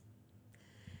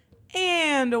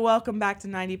And welcome back to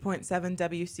 90.7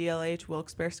 WCLH,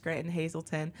 Wilkes-Barre, Scranton,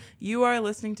 Hazleton. You are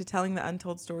listening to Telling the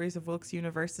Untold Stories of Wilkes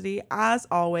University. As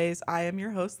always, I am your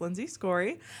host, Lindsay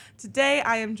Scory. Today,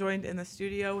 I am joined in the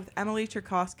studio with Emily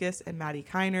Cherkauskas and Maddy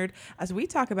Kinard as we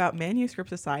talk about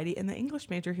Manuscript Society and the English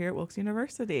major here at Wilkes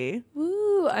University.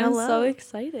 Woo, I'm Hello. so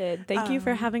excited. Thank you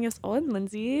for having us on,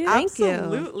 Lindsay. Thank you.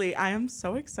 Absolutely. I am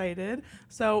so excited.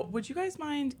 So would you guys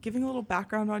mind giving a little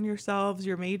background on yourselves,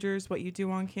 your majors, what you do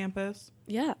on campus?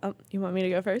 Yeah. You want me to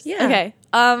go first? Yeah. Okay.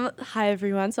 Hi,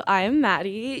 everyone. So I am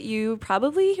Maddie. You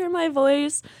probably hear my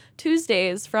voice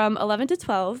Tuesdays from 11 to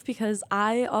 12 because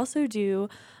I also do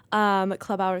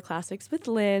Club Hour Classics with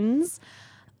Linz.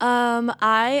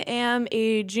 I am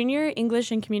a junior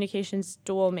English and Communications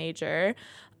dual major,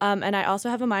 and I also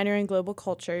have a minor in Global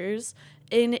Cultures.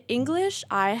 In English,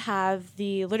 I have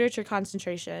the literature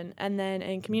concentration, and then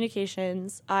in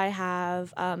Communications, I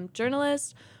have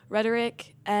journalist,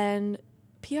 rhetoric, and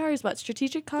PR is what?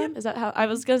 Strategic comm? Yep. Is that how? I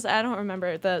was going to say, I don't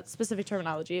remember the specific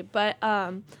terminology, but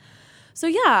so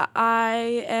yeah,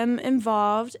 I am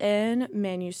involved in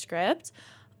Manuscript.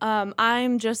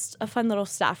 I'm just a fun little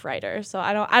staff writer, so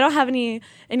I don't have any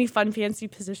fun fancy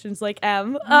positions like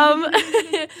M.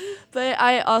 But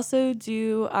I also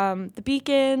do the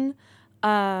Beacon,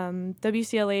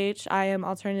 WCLH. I am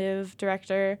alternative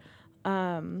director.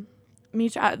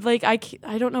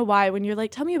 I don't know why when you're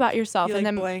like, tell me about yourself, You and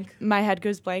then blank. my head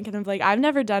goes blank, and I'm like, I've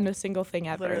never done a single thing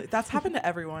ever. Literally. That's happened to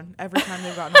everyone every time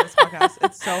they've gotten on this podcast.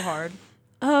 It's so hard.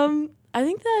 I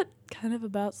think that kind of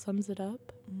about sums it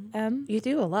up. You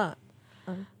do a lot.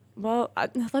 Well,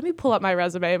 let me pull up my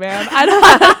resume, man.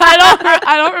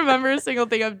 I don't remember a single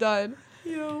thing I've done.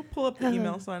 Pull up the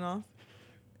email sign off.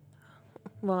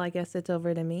 Well, I guess it's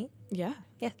over to me. Yeah.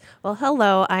 Yes. Well,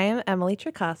 hello. I am Emily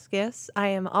Cherkauskas. I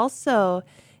am also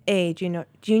a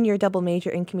junior double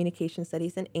major in Communication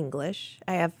Studies and English.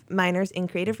 I have minors in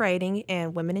Creative Writing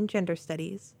and Women and Gender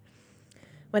Studies.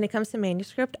 When it comes to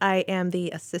Manuscript, I am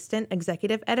the assistant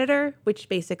executive editor, which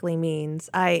basically means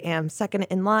I am second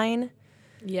in line.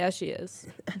 Yeah, she is.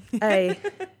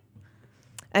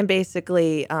 I'm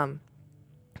basically,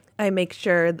 I make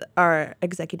sure our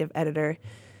executive editor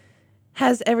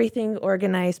has everything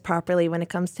organized properly when it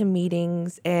comes to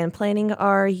meetings and planning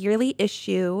our yearly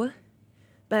issue.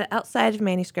 But outside of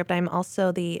Manuscript, I'm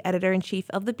also the editor-in-chief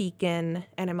of The Beacon,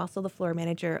 and I'm also the floor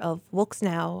manager of Wilkes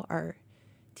Now, our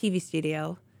TV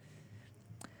studio.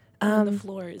 The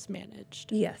floor is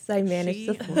managed. Yes, I manage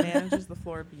the floor. She manages the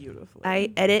floor beautifully.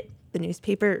 I edit the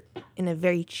newspaper in a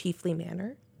very chiefly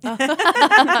manner.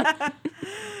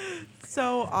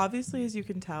 So obviously, as you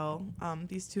can tell,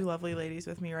 these two lovely ladies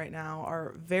with me right now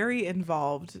are very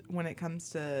involved when it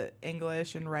comes to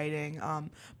English and writing.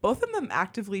 Both of them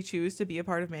actively choose to be a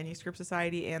part of Manuscript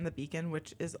Society and The Beacon,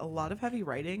 which is a lot of heavy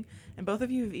writing. And both of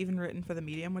you have even written for The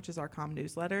Medium, which is our comm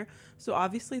newsletter. So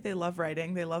obviously, they love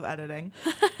writing. They love editing.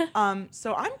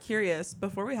 So I'm curious,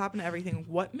 before we hop into everything,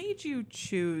 what made you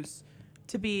choose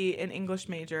to be an English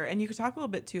major? And you could talk a little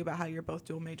bit, too, about how you're both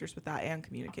dual majors with that and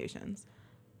communications.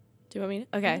 Do you want me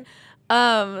to? Okay.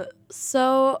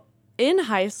 So in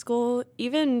high school,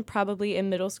 even probably in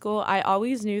middle school, I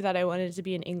always knew that I wanted to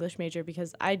be an English major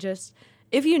because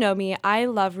if you know me, I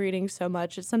love reading so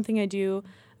much. It's something I do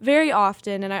very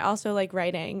often, and I also like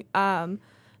writing.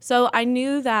 So I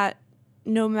knew that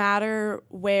no matter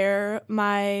where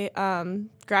my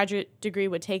graduate degree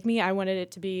would take me, I wanted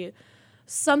it to be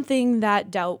something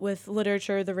that dealt with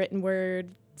literature, the written word,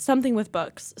 something with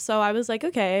books. So I was like,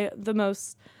 okay, the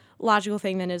most logical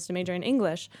thing then is to major in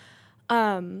English.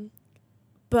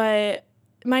 But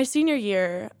my senior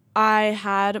year, I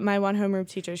had my one homeroom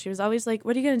teacher. She was always like,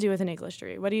 what are you going to do with an English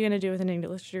degree? What are you going to do with an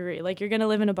English degree? Like, you're going to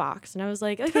live in a box. And I was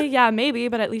like, okay, yeah, maybe,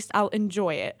 but at least I'll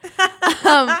enjoy it.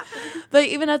 But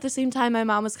even at the same time, my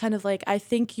mom was kind of like, I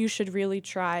think you should really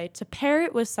try to pair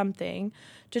it with something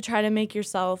to try to make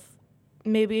yourself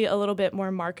maybe a little bit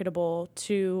more marketable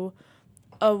to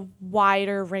a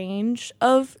wider range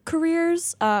of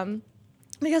careers,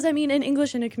 because I mean, an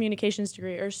English and a communications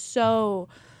degree are so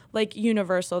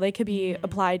universal. They could be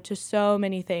applied to so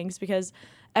many things because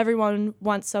everyone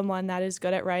wants someone that is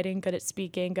good at writing, good at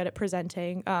speaking, good at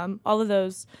presenting, all of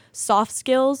those soft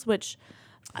skills, which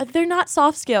they're not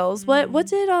soft skills. What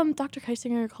did Dr.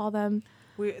 Keisinger call them?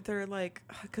 They're like,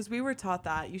 because we were taught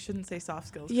that you shouldn't say soft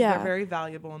skills. Yeah, they're very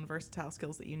valuable and versatile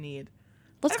skills that you need.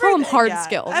 Let's call them hard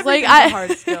skills. Everything's a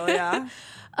hard skill, yeah.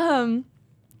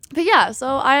 But yeah,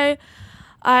 so I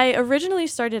originally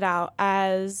started out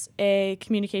as a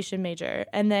communication major,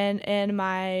 and then in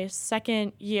my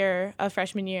second year of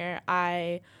freshman year,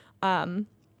 I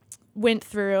went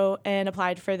through and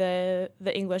applied for the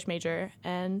English major,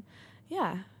 and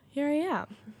yeah, here I am.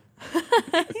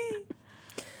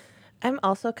 I'm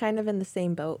also kind of in the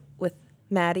same boat with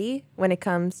Maddie when it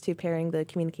comes to pairing the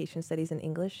communication studies and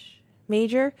English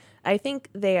major. I think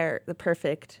they are the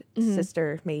perfect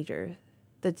sister major.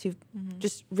 The two,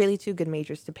 just really two good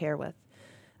majors to pair with.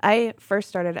 I first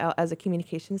started out as a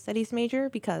communication studies major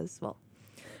because, well,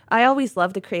 I always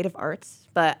loved the creative arts,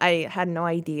 but I had no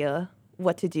idea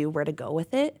what to do, where to go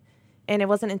with it. And it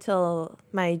wasn't until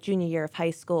my junior year of high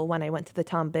school when I went to the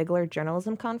Tom Bigler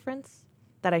Journalism Conference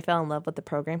that I fell in love with the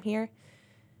program here.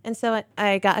 And so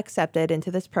I got accepted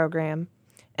into this program.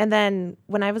 And then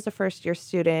when I was a first year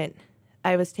student,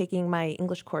 I was taking my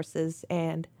English courses,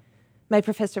 and my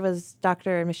professor was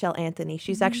Dr. Michelle Anthony.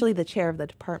 She's actually the chair of the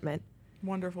department.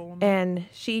 Wonderful woman. And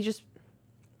she just,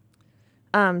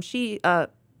 I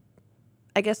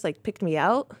guess, like, picked me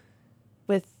out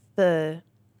with the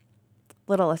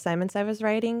little assignments I was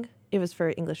writing. It was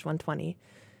for English 120.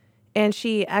 And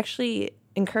she actually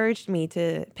encouraged me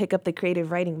to pick up the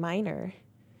creative writing minor.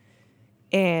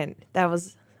 And that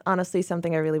was honestly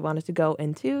something I really wanted to go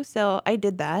into. So I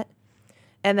did that.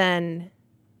 And then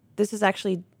this is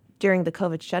actually during the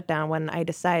COVID shutdown when I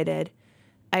decided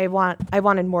I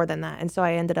wanted more than that. And so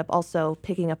I ended up also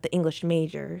picking up the English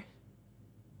major.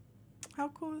 How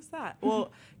cool is that?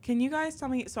 Well, can you guys tell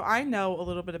me, so I know a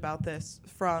little bit about this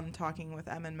from talking with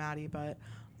Em and Maddie, but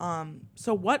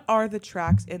so what are the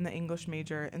tracks in the English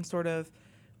major, and sort of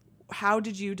how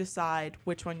did you decide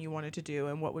which one you wanted to do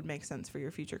and what would make sense for your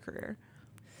future career?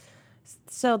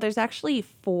 So there's actually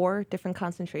 4 different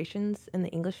concentrations in the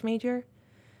English major.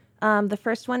 The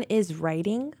first one is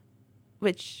writing,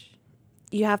 which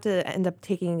you have to end up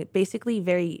taking basically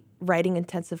very writing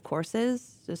intensive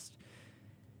courses,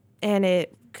 and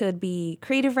it could be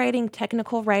creative writing,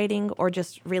 technical writing, or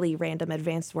just really random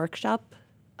advanced workshop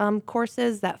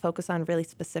courses that focus on really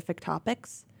specific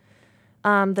topics.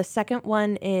 The second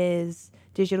one is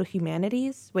digital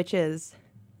humanities, which is,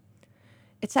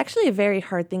 it's actually a very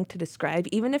hard thing to describe,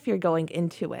 even if you're going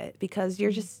into it, because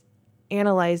you're just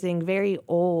analyzing very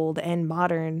old and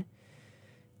modern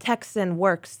texts and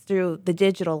works through the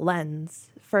digital lens.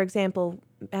 For example,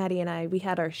 Maddie and I, we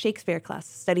had our Shakespeare class,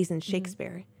 studies in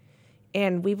Shakespeare,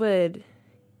 and we would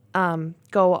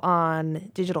go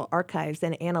on digital archives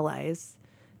and analyze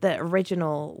the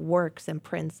original works and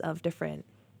prints of different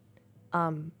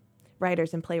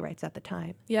writers and playwrights at the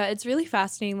time. Yeah, it's really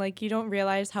fascinating. Like, you don't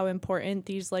realize how important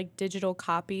these like digital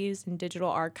copies and digital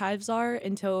archives are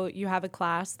until you have a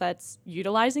class that's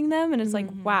utilizing them, and it's like,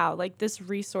 wow, like this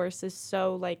resource is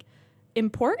so like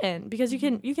important because you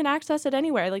can access it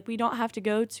anywhere. Like, we don't have to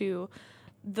go to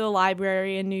the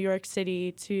library in New York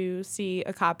City to see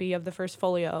a copy of the first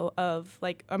folio of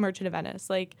like A Merchant of Venice.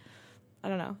 Like, I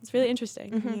don't know. It's really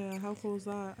interesting. Yeah, how cool is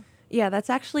that? Yeah, that's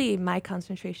actually my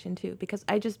concentration too, because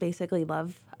I just basically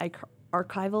love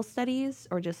archival studies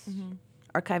or just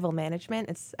archival management.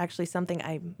 It's actually something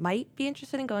I might be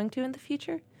interested in going to in the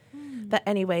future. But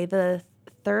anyway, the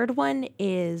third one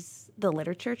is the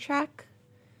literature track.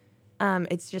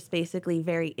 It's just basically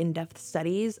very in-depth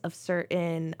studies of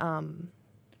certain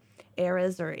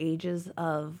eras or ages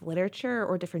of literature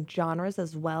or different genres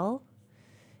as well.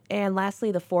 And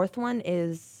lastly, the fourth one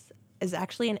is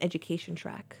actually an education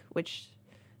track, which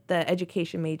the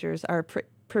education majors are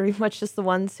pretty much just the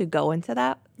ones who go into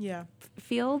that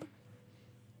field.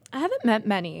 I haven't met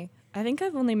many. I think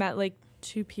I've only met like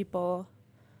 2 people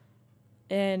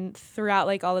throughout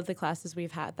like all of the classes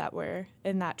we've had that were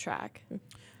in that track.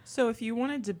 So if you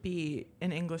wanted to be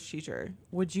an English teacher,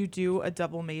 would you do a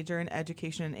double major in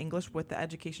education and English with the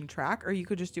education track, or you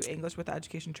could just do English with the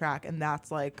education track and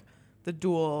that's like the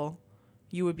dual,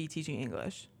 you would be teaching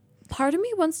English? Part of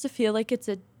me wants to feel like it's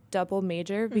a double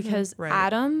major because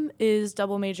Adam is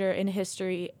double major in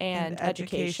history and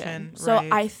education. So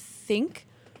I think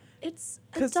it's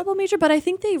a double major, but I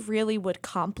think they really would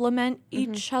complement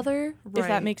each other, if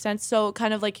that makes sense. So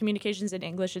kind of like communications in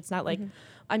English, it's not like,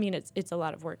 I mean, it's a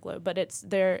lot of workload, but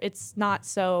it's not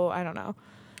so, I don't know.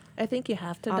 I think you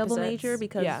have to double major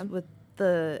because with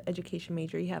the education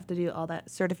major, you have to do all that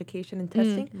certification and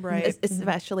testing.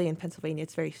 Especially in Pennsylvania,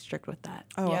 it's very strict with that.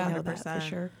 Oh, yeah, 100%. For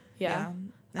sure. Yeah.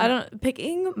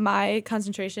 Picking my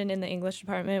concentration in the English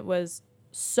department was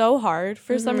so hard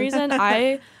for some reason.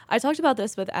 I talked about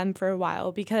this with Em for a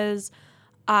while because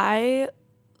I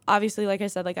obviously, like I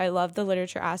said, like I love the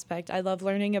literature aspect. I love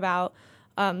learning about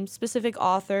specific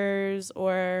authors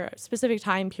or specific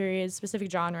time periods, specific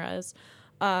genres.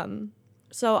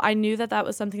 So I knew that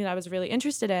was something that I was really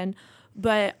interested in,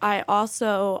 but I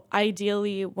also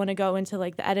ideally want to go into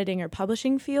like the editing or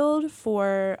publishing field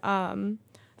for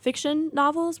fiction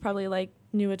novels, probably like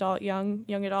new adult, young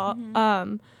adult.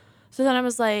 So then I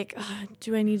was like,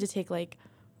 do I need to take like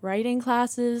writing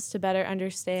classes to better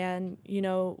understand,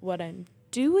 what I'm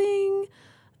doing?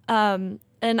 And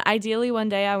ideally one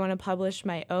day I want to publish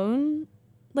my own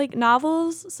like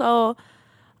novels. So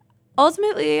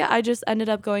ultimately I just ended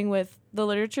up going with the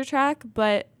literature track,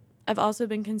 but I've also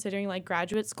been considering like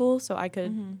graduate school, so I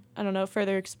could, I don't know,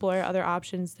 further explore other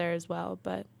options there as well.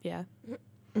 But yeah.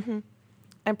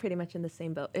 I'm pretty much in the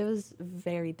same boat. It was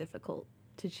very difficult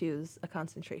to choose a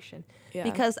concentration Yeah.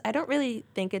 because I don't really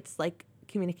think it's like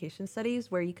communication studies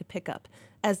where you could pick up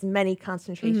as many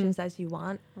concentrations as you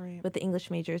want. Right. With the English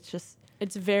major,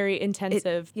 It's very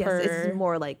intensive. it's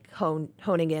more like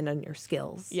honing in on your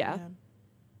skills. Yeah.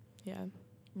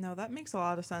 No, that makes a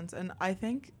lot of sense. And I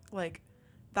think like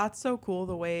that's so cool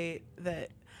the way that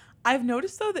I've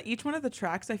noticed though that each one of the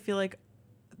tracks, I feel like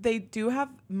they do have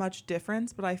much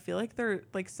difference, but I feel like they're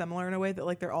like similar in a way that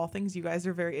like they're all things you guys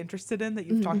are very interested in that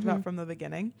you've talked about from the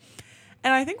beginning.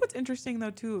 And I think what's interesting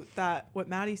though too, that what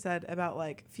Maddie said about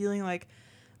like feeling like,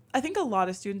 I think a lot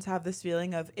of students have this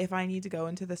feeling of if I need to go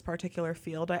into this particular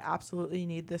field, I absolutely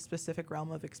need this specific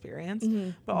realm of experience.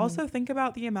 But also think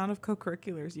about the amount of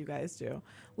co-curriculars you guys do.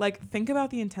 Like think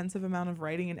about the intensive amount of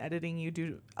writing and editing you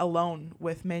do alone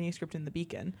with Manuscript and the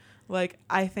Beacon. Like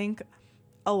I think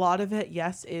a lot of it,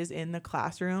 yes, is in the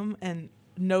classroom, and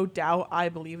no doubt I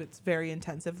believe it's very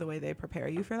intensive the way they prepare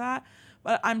you for that.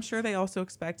 But I'm sure they also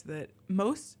expect that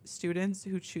most students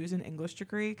who choose an English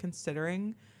degree,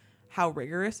 considering how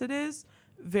rigorous it is,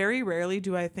 very rarely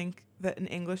do I think that an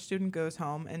English student goes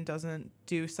home and doesn't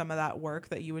do some of that work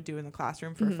that you would do in the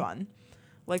classroom for fun.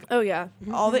 Like, Oh, yeah.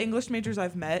 all the English majors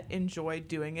I've met enjoy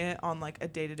doing it on like a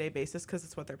day-to-day basis because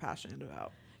it's what they're passionate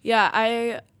about. Yeah,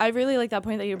 I really like that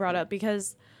point that you brought up,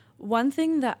 because one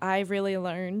thing that I really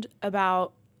learned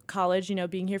about college,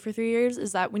 being here for 3 years,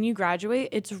 is that when you graduate,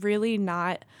 it's really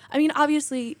not, I mean,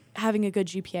 obviously having a good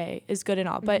GPA is good and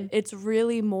all, but it's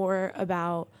really more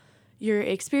about your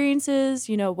experiences,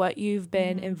 what you've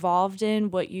been involved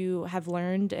in, what you have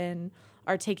learned and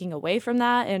are taking away from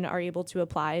that and are able to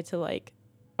apply to like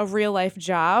a real life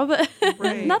job.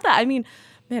 Right. Not that, I mean,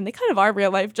 man, they kind of are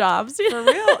real life jobs. For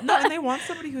real. No, and they want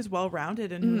somebody who's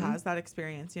well-rounded and who has that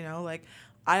experience, like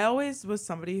I always was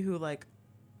somebody who like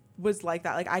was like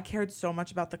that. Like I cared so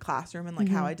much about the classroom and like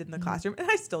how I did in the classroom, and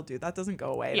I still do. That doesn't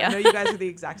go away. Yeah. I know you guys are the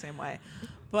exact same way.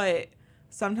 But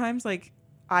sometimes like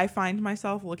I find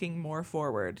myself looking more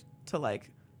forward to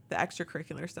like the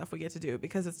extracurricular stuff we get to do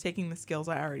because it's taking the skills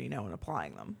I already know and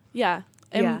applying them. Yeah.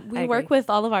 And Yeah, we I work agree. with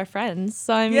all of our friends.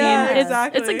 So I mean, Yeah, it's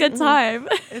exactly. a good time.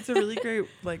 It's a really great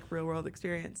like real world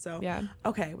experience. So Yeah.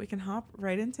 okay, we can hop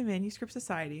right into Manuscript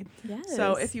Society. Yes.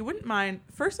 So if you wouldn't mind,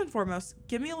 first and foremost,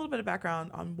 give me a little bit of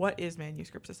background on what is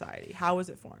Manuscript Society. How was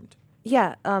it formed?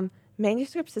 Yeah,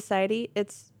 Manuscript Society,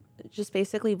 it's just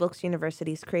basically Wilkes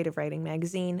University's creative writing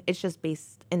magazine. It's just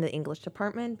based in the English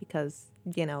department because,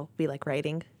 we like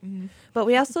writing. But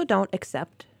we also don't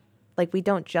accept, we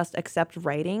don't just accept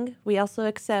writing. We also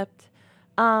accept,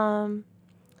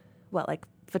 like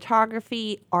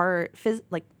photography, art,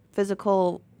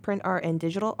 physical print art and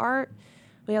digital art.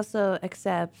 We also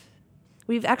accept,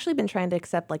 we've actually been trying to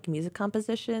accept like music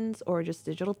compositions or just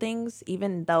digital things,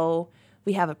 even though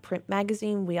we have a print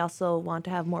magazine. We also want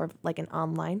to have more of like an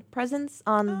online presence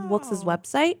on Wilkes'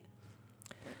 website.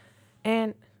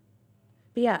 But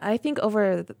yeah, I think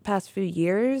over the past few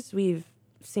years, we've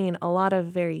seen a lot of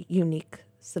very unique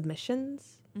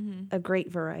submissions, a great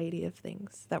variety of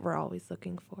things that we're always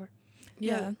looking for.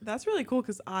 Yeah. That's really cool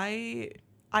because I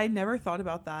never thought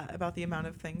about that, about the amount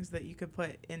of things that you could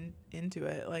put into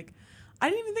it. Like, I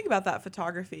didn't even think about that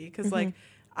photography because like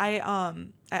I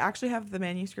actually have the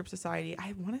Manuscript Society.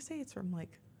 I want to say it's from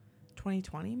like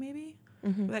 2020 maybe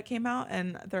that came out,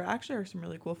 and there actually are some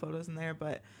really cool photos in there.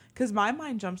 But because my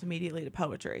mind jumps immediately to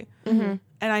poetry, and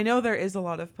I know there is a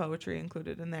lot of poetry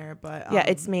included in there, but Yeah,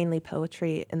 it's mainly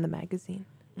poetry in the magazine.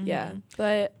 Yeah.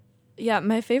 But yeah,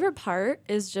 my favorite part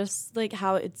is just like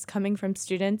how it's coming from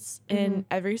students in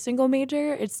every single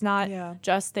major. It's not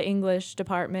just the English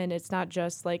department. It's not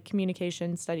just like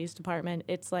communication studies department.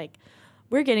 It's like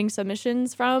we're getting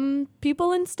submissions from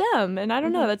people in STEM, and I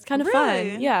don't know, that's kind of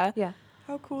Really? fun. Yeah. Yeah.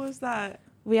 How cool is that?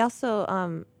 We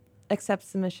also accept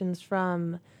submissions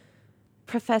from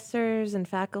professors and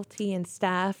faculty and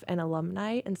staff and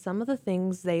alumni, and some of the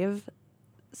things they've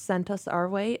sent us our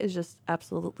way is just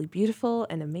absolutely beautiful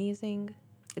and amazing.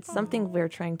 It's something we're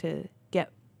trying to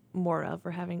get more of,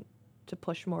 or having to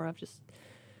push more of, just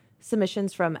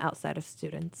submissions from outside of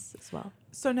students as well.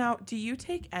 So now, do you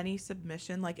take any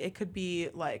submission? Like, it could be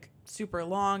like super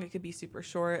long, it could be super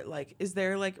short. Like, is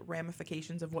there like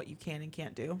ramifications of what you can and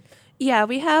can't do? Yeah,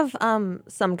 we have some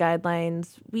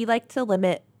guidelines. We like to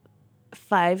limit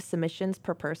 5 submissions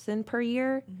per person per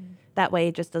year. Mm-hmm. That way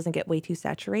it just doesn't get way too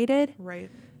saturated. Right.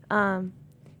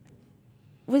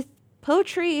 With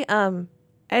poetry,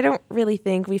 I don't really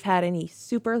think we've had any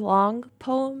super long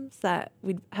poems that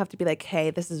we'd have to be like,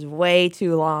 hey, this is way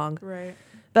too long. Right.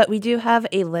 But we do have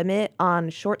a limit on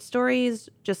short stories,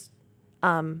 just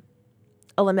a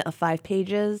limit of 5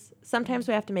 pages. Sometimes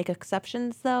we have to make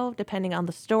exceptions, though, depending on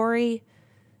the story.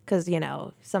 Because, you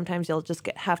know, sometimes you'll just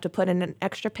have to put in an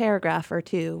extra paragraph or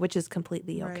 2, which is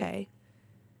completely Right. okay.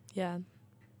 Yeah.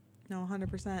 No,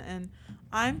 100%. And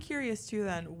I'm curious, too,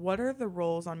 then, what are the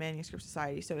roles on Manuscript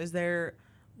Society? So is there,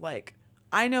 like,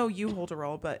 I know you hold a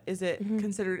role, but is it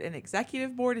considered an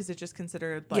executive board? Is it just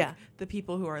considered, like, the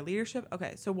people who are leadership?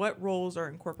 Okay, so what roles are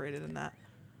incorporated in that?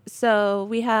 So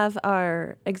we have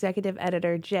our executive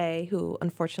editor, Jay, who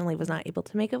unfortunately was not able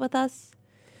to make it with us.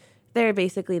 They're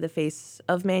basically the face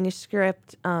of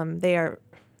Manuscript. The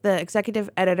executive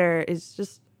editor is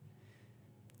just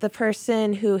the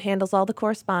person who handles all the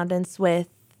correspondence with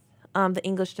the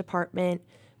English department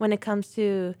when it comes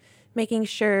to making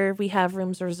sure we have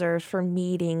rooms reserved for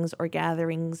meetings or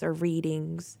gatherings or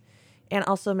readings, and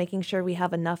also making sure we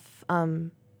have enough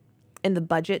in the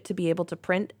budget to be able to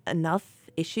print enough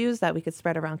issues that we could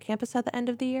spread around campus at the end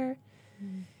of the year.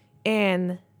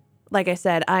 And like I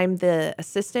said, I'm the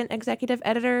assistant executive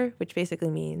editor, which basically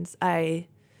means I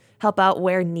help out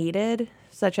where needed,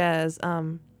 such as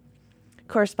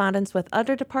correspondence with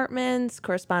other departments,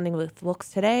 corresponding with Wilkes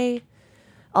Today,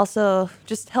 also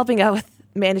just helping out with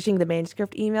managing the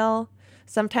manuscript email.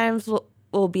 Sometimes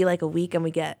we'll be like a week and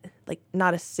we get like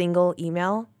not a single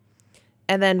email.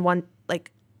 And then one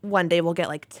day we'll get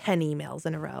like 10 emails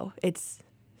in a row.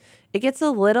 It gets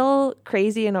a little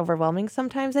crazy and overwhelming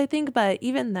sometimes, I think, but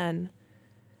even then,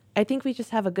 I think we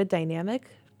just have a good dynamic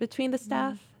between the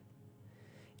staff.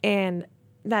 And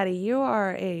Maddie, you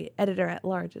are a editor at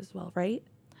large as well, right?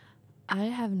 I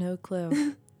have no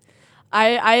clue.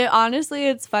 I honestly,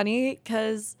 it's funny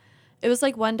because it was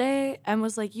like one day and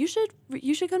was like, you should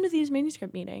come to these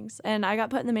manuscript meetings. And I got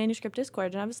put in the manuscript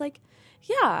Discord and I was like,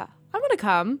 yeah, I'm going to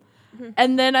come.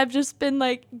 And then I've just been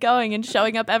like going and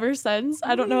showing up ever since.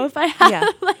 I don't know if I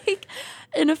have like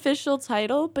an official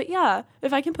title, but yeah,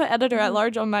 if I can put editor at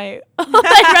large on my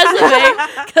resume,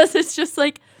 because it's just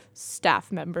like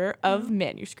staff member of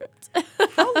Manuscript.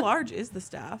 How large is the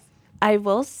staff? I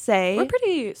will say, We're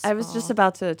pretty small. I was just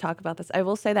about to talk about this. I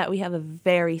will say that we have a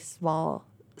very small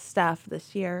staff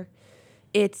this year.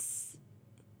 It's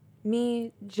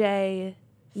me, Jay,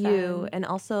 you, and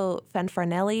also Fen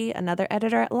Farnelli, another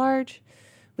editor at large.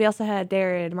 We also had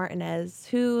Darren Martinez,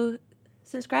 who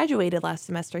since graduated last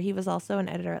semester, he was also an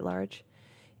editor at large.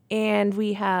 And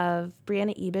we have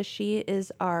Brianna Ibis. She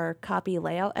is our copy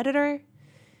layout editor.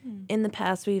 In the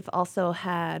past, we've also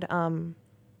had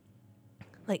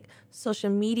like social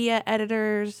media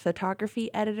editors,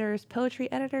 photography editors,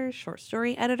 poetry editors, short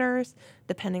story editors,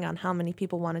 depending on how many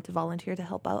people wanted to volunteer to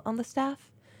help out on the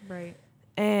staff. Right.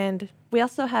 And we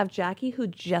also have Jackie, who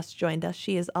just joined us.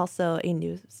 She is also a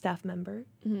new staff member.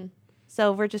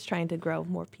 So we're just trying to grow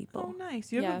more people. Oh,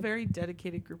 nice. You have a very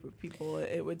dedicated group of people,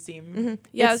 it would seem.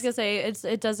 Yeah, I was going to say,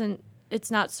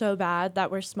 it's not so bad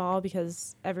that we're small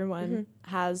because everyone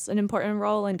has an important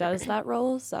role and does that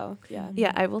role. So, yeah.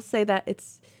 Yeah, I will say that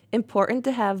it's important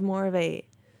to have more of a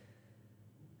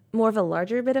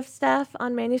larger bit of staff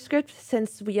on Manuscript,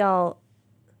 since we all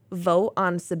vote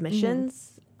on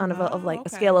submissions on a vote of like a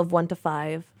scale of 1 to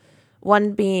 5.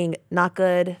 1 being not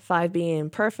good, 5 being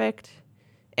perfect.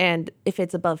 And if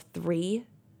it's above 3,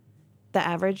 the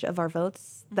average of our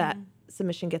votes, that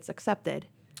submission gets accepted.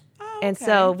 And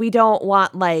so we don't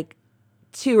want like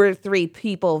 2 or 3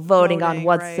 people voting on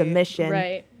one submission.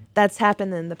 Right. That's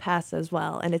happened in the past as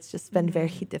well, and it's just been very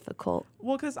difficult.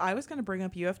 Well, because I was going to bring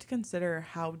up, you have to consider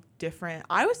how different.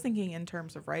 I was thinking in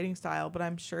terms of writing style, but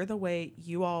I'm sure the way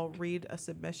you all read a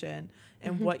submission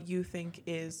and what you think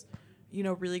is, you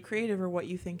know, really creative, or what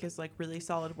you think is like really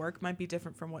solid work might be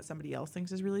different from what somebody else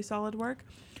thinks is really solid work.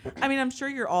 I mean, I'm sure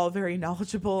you're all very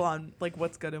knowledgeable on like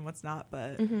what's good and what's not,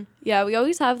 but Yeah, we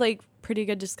always have like pretty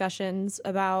good discussions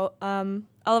about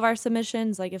all of our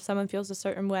submissions. Like if someone feels a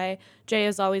certain way, Jay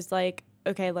is always like,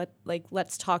 okay,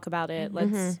 let's talk about it.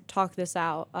 Let's talk this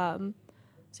out. So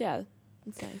yeah,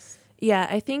 it's nice. Yeah,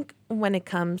 I think when it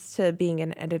comes to being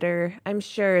an editor, I'm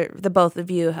sure the both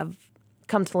of you have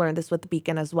come to learn this with the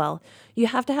Beacon as well. You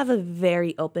have to have a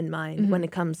very open mind when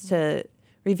it comes to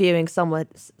reviewing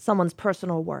someone's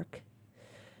personal work.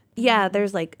 Yeah,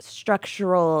 there's like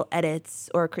structural edits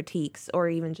or critiques or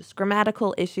even just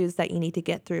grammatical issues that you need to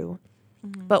get through.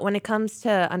 But when it comes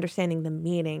to understanding the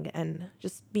meaning and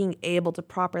just being able to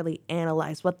properly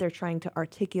analyze what they're trying to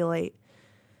articulate,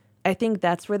 I think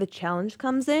that's where the challenge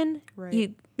comes in.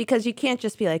 Right. Because you can't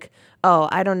just be like, oh,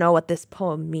 I don't know what this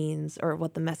poem means or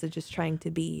what the message is trying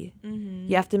to be.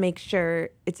 You have to make sure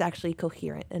it's actually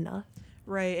coherent enough.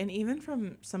 Right. And even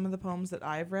from some of the poems that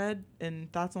I've read, and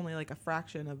that's only like a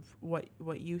fraction of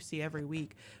what you see every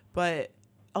week, but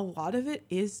a lot of it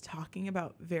is talking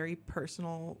about very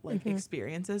personal like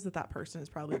experiences that person has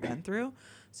probably been through.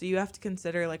 So you have to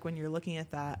consider, like, when you're looking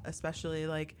at that, especially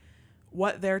like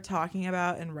what they're talking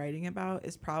about and writing about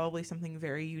is probably something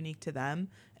very unique to them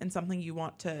and something you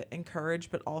want to encourage,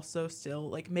 but also still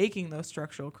like making those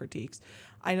structural critiques.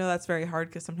 I know that's very hard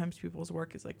because sometimes people's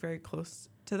work is like very close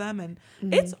to them, and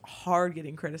it's hard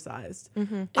getting criticized.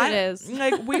 It is.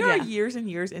 Like, we are years and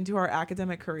years into our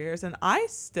academic careers, and I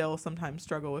still sometimes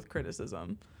struggle with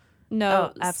criticism.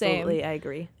 No, absolutely. same. I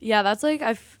agree. Yeah, that's like,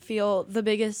 I feel the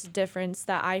biggest difference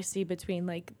that I see between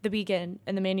like the Beacon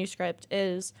and the Manuscript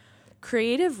is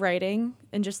creative writing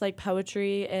and just like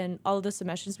poetry and all of the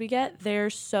submissions we get.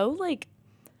 They're so like,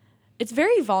 it's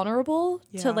very vulnerable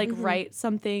to like write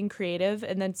something creative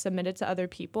and then submit it to other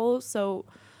people. So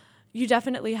you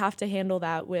definitely have to handle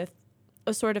that with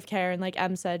a sort of care. And like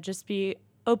Em said, just be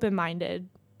open-minded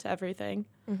to everything.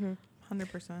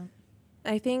 100%.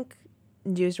 I think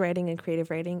news writing and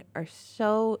creative writing are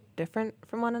so different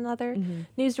from one another.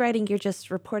 News writing, you're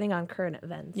just reporting on current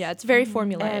events. Yeah, it's very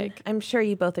formulaic. And I'm sure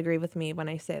you both agree with me when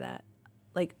I say that.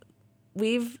 Like,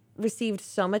 we've received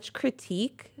so much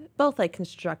critique, both like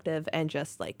constructive and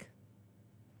just like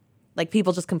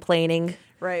people just complaining,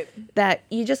 Right. that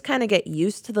you just kind of get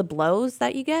used to the blows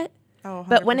that you get. Oh, 100%.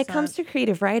 But when it comes to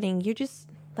creative writing, you just,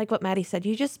 like what Maddie said,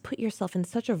 you just put yourself in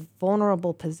such a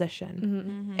vulnerable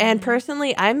position. And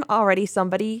personally, I'm already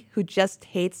somebody who just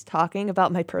hates talking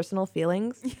about my personal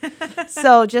feelings.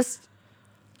 So just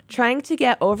trying to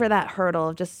get over that hurdle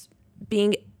of just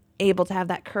being able to have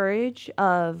that courage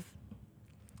of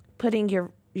putting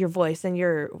your voice and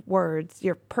your words,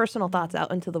 your personal thoughts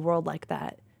out into the world like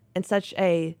that in such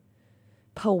a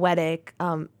poetic,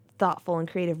 thoughtful, and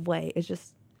creative way is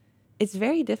just, it's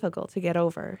very difficult to get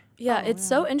over. Yeah, it's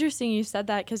so interesting you said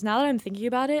that, because now that I'm thinking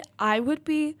about it, I would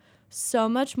be so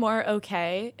much more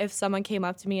okay if someone came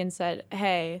up to me and said,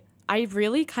 hey, I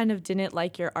really kind of didn't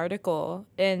like your article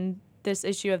in this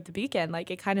issue of the Beacon.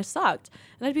 Like, it kind of sucked.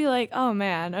 And I'd be like, oh,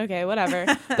 man, okay, whatever.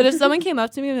 But if someone came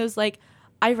up to me and was like,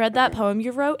 I read that poem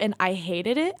you wrote and I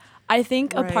hated it, I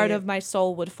think a part of my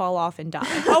soul would fall off and die.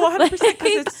 Oh, 100%, because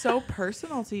it's so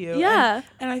personal to you. Yeah.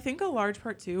 And I think a large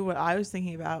part, too, what I was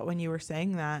thinking about when you were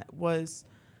saying that was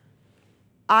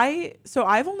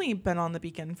I've only been on the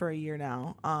Beacon for a year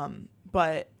now,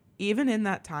 but even in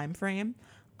that time frame,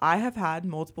 I have had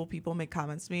multiple people make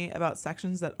comments to me about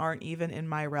sections that aren't even in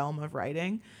my realm of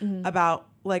writing. About,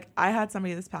 like, I had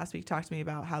somebody this past week talk to me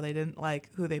about how they didn't like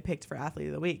who they picked for Athlete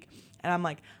of the Week. And I'm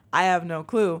like, I have no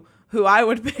clue who I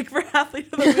would pick for Athlete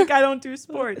of the Week. I don't do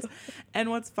sports. And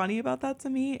what's funny about that to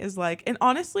me is, like, and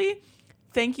honestly,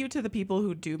 thank you to the people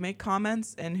who do make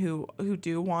comments and who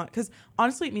do want, because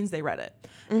honestly, it means they read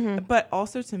it. But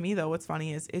also to me, though, what's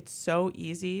funny is it's so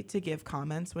easy to give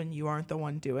comments when you aren't the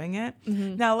one doing it.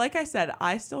 Now, like I said,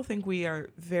 I still think we are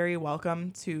very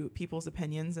welcome to people's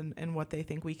opinions and what they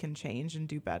think we can change and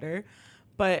do better.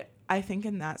 But I think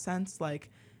in that sense,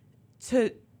 like,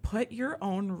 to put your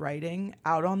own writing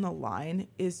out on the line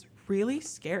is really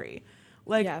scary.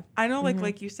 Like, I know,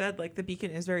 like you said, like, the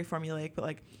Beacon is very formulaic, but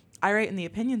like, I write in the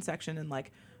opinion section, and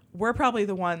like, we're probably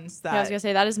the ones that, I was gonna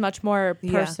say, that is much more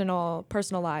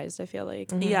personalized, I feel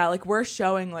like. Yeah, like, we're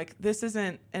showing, like, this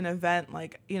isn't an event,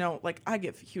 like, you know, like, I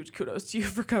give huge kudos to you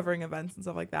for covering events and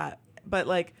stuff like that, but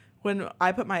like, when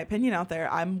I put my opinion out there,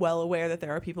 I'm well aware that there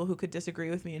are people who could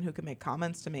disagree with me and who could make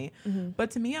comments to me.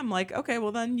 But to me, I'm like, okay,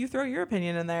 well, then you throw your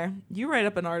opinion in there. You write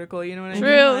up an article, you know what I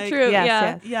mean? Like, True.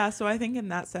 Yes. yeah, so I think in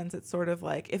that sense, it's sort of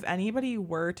like, if anybody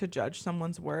were to judge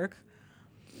someone's work,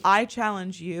 I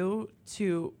challenge you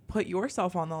to put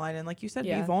yourself on the line and, like you said,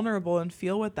 be vulnerable and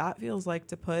feel what that feels like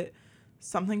to put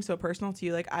something so personal to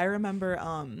you. Like, I remember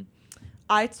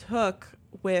I took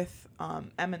with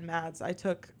Em and Mads,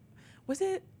 was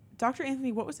it Dr.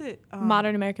 Anthony, what was it?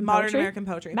 Modern American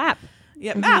Poetry. MAP.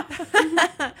 Yeah, MAP.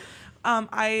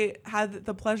 I had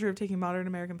the pleasure of taking Modern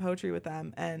American Poetry with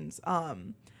them, and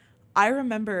I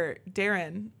remember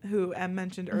Darren, who Em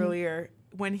mentioned earlier,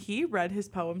 when he read his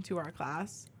poem to our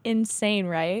class, insane,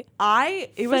 right?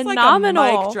 it was Phenomenal.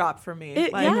 like a mic drop for me.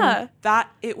 Yeah.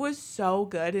 It was so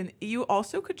good. And you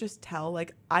also could just tell,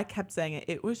 like, I kept saying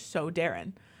it was so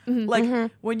Darren.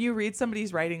 Like, when you read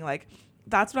somebody's writing, like,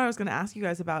 that's what I was going to ask you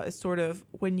guys about, is sort of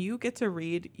when you get to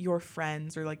read your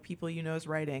friends or like people you know's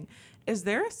writing, is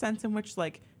there a sense in which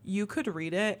like you could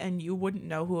read it and you wouldn't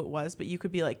know who it was, but you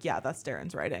could be like, yeah, that's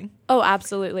Darren's writing? Oh,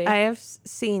 absolutely. I have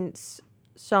seen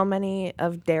so many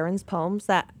of Darren's poems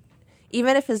that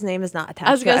even if his name is not attached,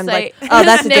 I was going to say, like, oh,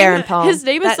 that's a Darren poem. His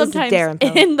name is sometimes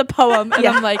in the poem, and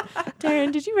I'm like,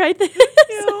 Darren, did you write this?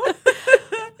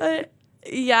 But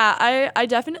yeah, I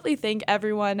definitely think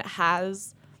everyone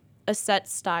has a set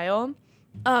style.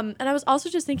 And I was also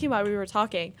just thinking while we were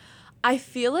talking, I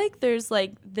feel like there's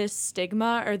like this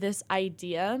stigma or this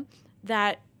idea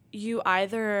that you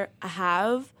either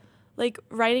have like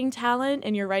writing talent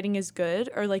and your writing is good,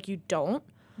 or like you don't.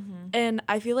 And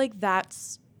I feel like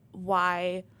that's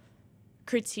why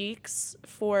critiques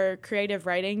for creative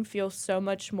writing feel so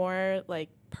much more like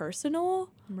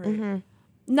personal. Right.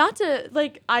 Not to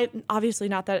like, obviously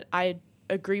not that I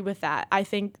agree with that. I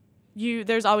think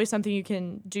there's always something you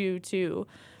can do to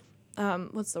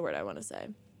what's the word I want to say,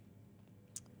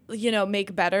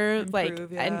 make better,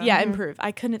 improve, like yeah. Improve.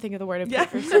 I couldn't think of the word improve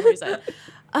for some reason.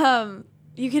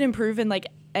 You can improve in like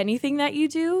anything that you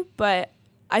do, but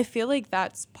I feel like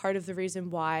that's part of the reason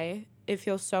why it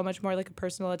feels so much more like a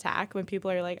personal attack when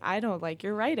people are like, I don't like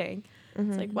your writing.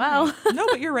 It's like, well. No,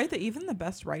 but you're right that even the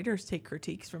best writers take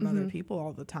critiques from other people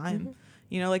all the time.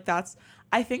 Like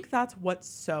I think that's what's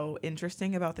so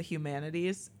interesting about the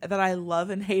humanities that I love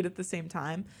and hate at the same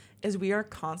time, is we are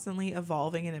constantly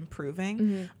evolving and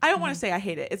improving. I don't want to say I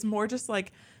hate it. It's more just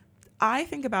like, I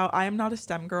think about, I am not a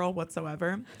STEM girl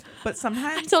whatsoever, but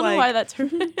sometimes I don't know why that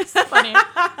term is funny.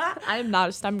 I am not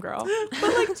a STEM girl.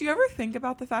 But like, do you ever think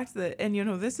about the fact that, and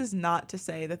this is not to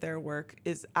say that their work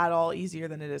is at all easier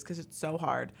than it is, because it's so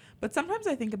hard, but sometimes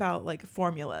I think about like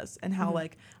formulas and how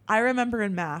like, I remember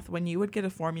in math, when you would get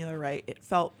a formula right, it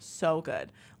felt so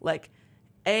good. Like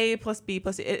A plus B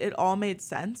plus C, it all made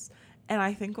sense. And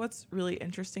I think what's really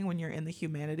interesting when you're in the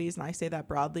humanities, and I say that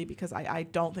broadly because I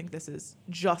don't think this is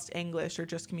just English or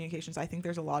just communications. I think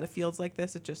there's a lot of fields like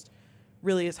this. It just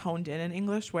really is honed in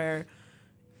English, where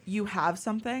you have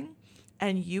something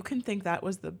and you can think that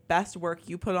was the best work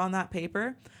you put on that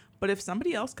paper. But if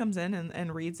somebody else comes in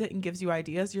and reads it and gives you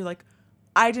ideas, you're like,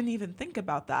 I didn't even think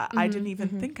about that. I didn't even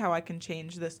think how I can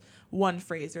change this one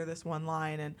phrase or this one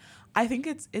line. And I think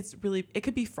it's really, it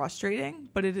could be frustrating,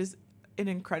 but it is an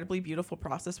incredibly beautiful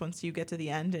process once you get to the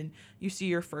end and you see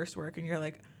your first work and you're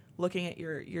like looking at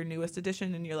your newest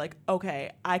edition and you're like,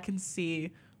 okay, I can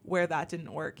see where that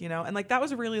didn't work, and like that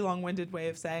was a really long-winded way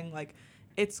of saying like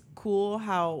it's cool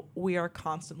how we are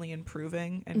constantly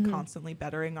improving and constantly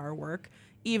bettering our work,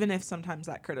 even if sometimes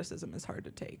that criticism is hard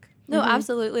to take. No,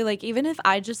 absolutely. Like, even if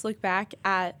I just look back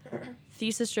at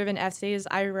thesis-driven essays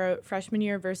I wrote freshman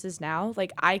year versus now,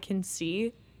 like I can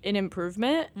see an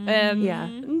improvement, and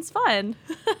it's fun.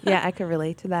 Yeah, I could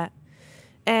relate to that.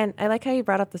 And I like how you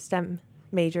brought up the STEM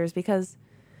majors, because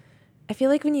I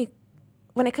feel like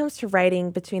when it comes to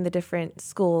writing between the different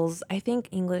schools, I think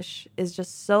English is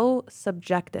just so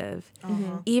subjective.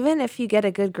 Even if you get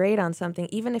a good grade on something,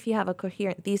 even if you have a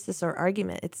coherent thesis or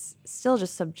argument, it's still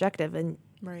just subjective. And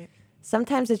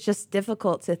sometimes it's just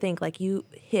difficult to think like you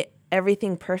hit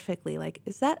everything perfectly. Like,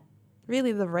 is that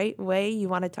really the right way you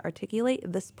wanted to articulate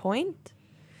this point?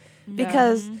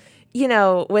 Because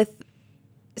with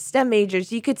STEM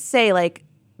majors, you could say like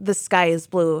the sky is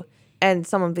blue and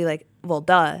someone would be like, well,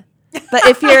 duh. But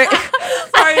if you're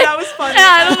sorry, that was funny. Yeah,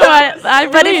 I don't know. I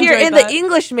really but if you're in that. the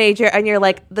English major and you're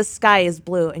like, the sky is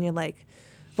blue, and you're like,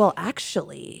 well,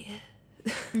 actually,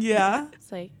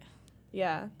 it's like,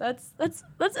 yeah, that's an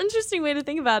interesting way to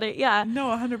think about it. Yeah, no,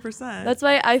 100%. That's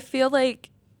why I feel like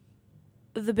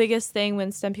the biggest thing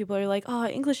when STEM people are like, oh,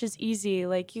 English is easy,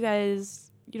 like you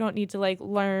guys, you don't need to like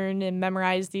learn and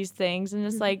memorize these things, and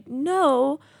it's like,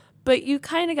 no, but you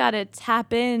kind of got to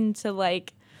tap into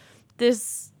like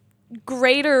this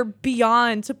greater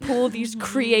beyond to pull these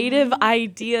creative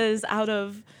ideas out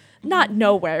of not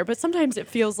nowhere, but sometimes it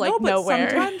feels like nowhere.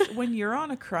 Sometimes when you're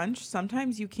on a crunch,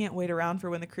 sometimes you can't wait around for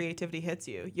when the creativity hits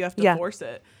you. You have to force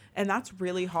it, and that's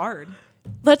really hard.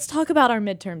 Let's talk about our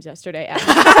midterms yesterday.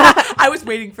 I was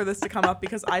waiting for this to come up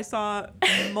because I saw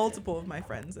multiple of my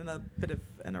friends in a bit of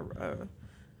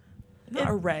not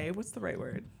array. What's the right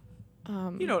word?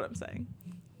 You know what I'm saying.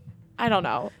 I don't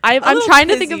know. I'm trying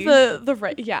to think of the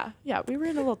right. Yeah. We were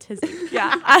in a little tizzy.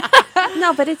 Yeah.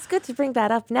 No, but it's good to bring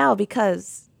that up now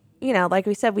because, like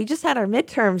we said, we just had our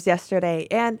midterms yesterday,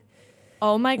 and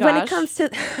Oh my gosh. When it comes to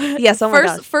yes, oh my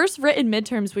gosh. First written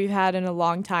midterms we've had in a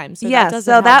long time, so Yeah, that doesn't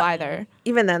so help that- either.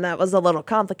 Even then, that was a little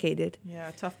complicated. Yeah,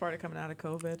 tough part of coming out of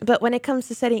COVID. But when it comes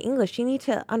to studying English, you need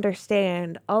to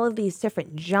understand all of these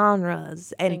different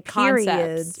genres and concepts.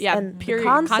 periods Yeah, and the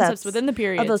concepts within the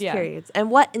periods. of those yeah. periods and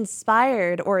what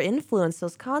inspired or influenced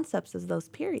those concepts of those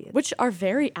periods. Which are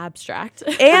very abstract.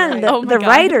 And Oh my the God.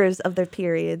 writers of their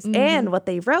periods and what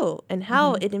they wrote and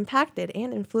how it impacted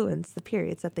and influenced the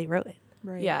periods that they wrote in.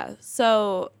 Right. Yeah.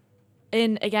 So,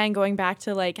 and again, going back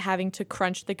to like having to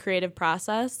crunch the creative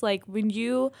process, like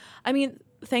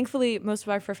thankfully, most of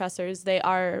our professors, they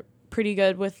are pretty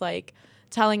good with like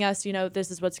telling us, this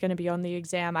is what's going to be on the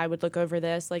exam. I would look over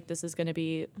this. Like, this is going to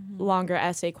be longer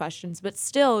essay questions. But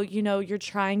still, you're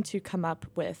trying to come up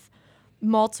with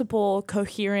multiple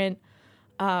coherent,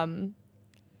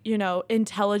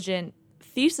 intelligent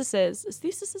theses. Is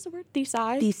thesis a word?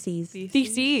 Thesi?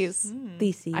 Theses.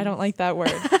 Theses. I don't like that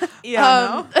word.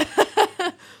 Yeah,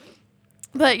 no.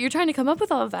 But you're trying to come up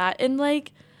with all of that in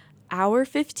like hour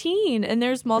 15, and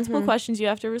there's multiple questions you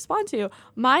have to respond to.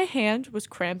 My hand was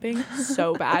cramping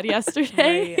so bad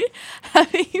yesterday. Right.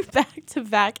 Having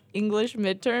back-to-back English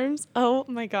midterms. Oh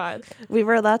my God. We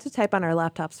were allowed to type on our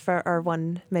laptops for our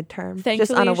one midterm, Thankfully,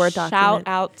 just on a Word shout document.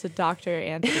 out to Dr.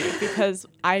 Anthony because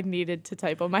I needed to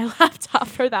type on my laptop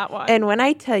for that one. And when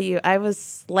I tell you, I was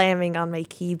slamming on my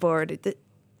keyboard.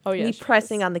 oh yeah, Me she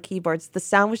pressing was. on the keyboards, the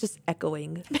sound was just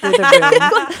echoing through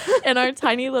the room. in our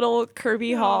tiny little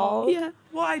Kirby hall. Yeah.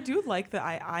 Well, I do like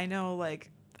that. I know,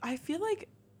 like, I feel like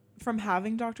from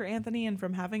having Dr. Anthony and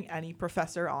from having any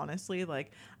professor, honestly,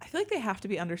 like, I feel like they have to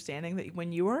be understanding that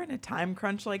when you are in a time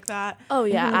crunch like that. Oh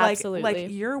yeah, like, absolutely.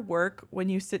 Like your work when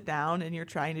you sit down and you're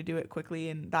trying to do it quickly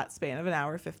in that span of an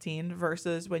hour 15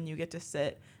 versus when you get to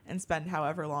sit and spend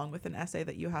however long with an essay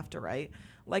that you have to write.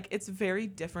 Like, it's very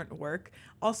different work.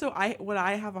 Also, what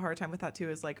I have a hard time with that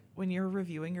too is like when you're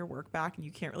reviewing your work back and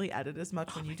you can't really edit as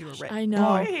much when you do a written. I know.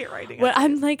 Oh, I hate writing. Well,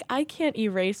 I'm essays. like, I can't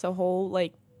erase a whole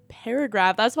like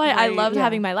paragraph. That's why I Right, loved yeah.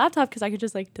 having my laptop because I could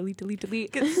just like delete.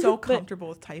 Get so But- comfortable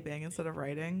with typing instead of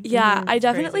writing. Yeah, I It's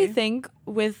definitely crazy. think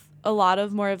with a lot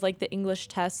of more of like the English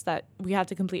tests that we have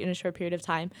to complete in a short period of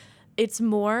time, it's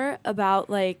more about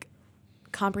like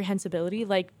comprehensibility.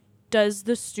 Like, does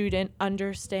the student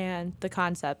understand the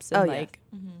concepts and Oh, yeah. like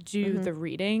do the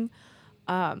reading?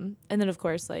 And then of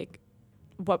course like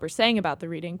what we're saying about the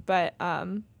reading. But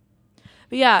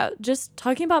yeah, just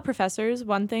talking about professors,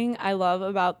 one thing I love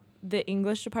about the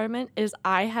English department is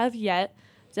I have yet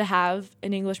to have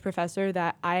an English professor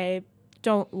that I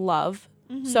don't love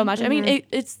so much. I mean,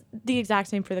 it's the exact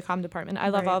same for the comm department. I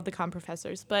love Right. all of the comm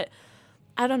professors, but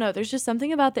I don't know. There's just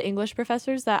something about the English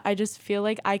professors that I just feel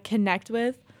like I connect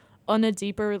with on a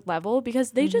deeper level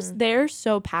because they're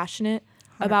so passionate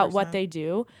about what 100%. they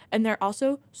do, and they're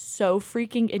also so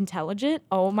freaking intelligent.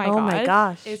 Oh my Oh god. my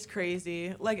gosh. It's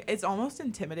crazy. Like, it's almost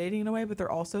intimidating in a way, but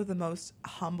they're also the most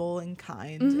humble and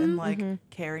kind and like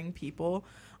caring people.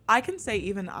 I can say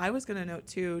even I was going to note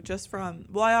too, just from,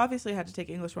 well, I obviously had to take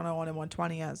English 101 and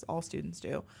 120 as all students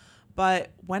do.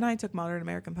 But when I took Modern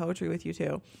American Poetry with you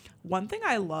too, one thing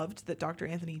I loved that Dr.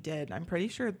 Anthony did, and I'm pretty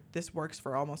sure this works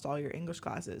for almost all your English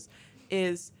classes,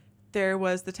 is there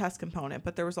was the test component,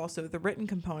 but there was also the written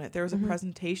component. There was a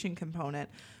presentation component.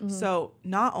 So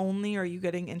not only are you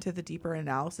getting into the deeper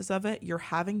analysis of it, you're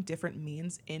having different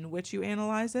means in which you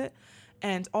analyze it.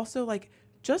 And also like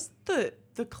just the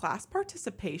class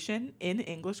participation in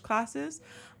English classes.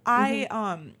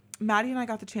 Maddie and I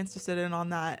got the chance to sit in on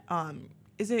that.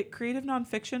 Is it creative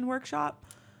nonfiction workshop?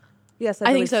 Yes, I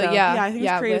think believe so, yeah. Yeah, I think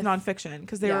Yeah, it's creative with- nonfiction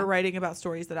because they yeah. were writing about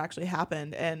stories that actually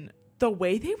happened. And the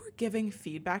way they were giving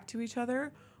feedback to each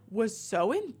other was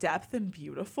so in depth and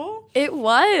beautiful. It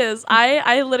was.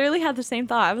 I literally had the same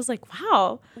thought. I was like,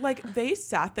 wow. Like, they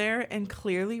sat there and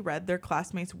clearly read their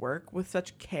classmates' work with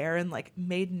such care and like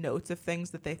made notes of things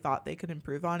that they thought they could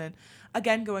improve on. And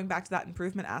again, going back to that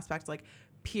improvement aspect, like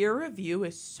peer review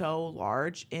is so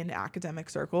large in academic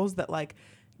circles that like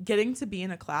getting to be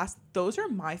in a class, those are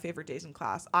my favorite days in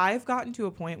class. I've gotten to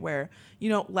a point where,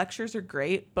 lectures are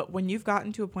great, but when you've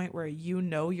gotten to a point where you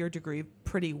know your degree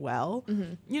pretty well,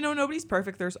 nobody's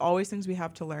perfect. There's always things we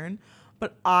have to learn.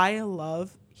 But I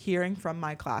love hearing from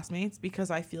my classmates because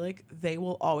I feel like they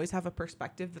will always have a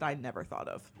perspective that I never thought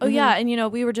of. Oh yeah,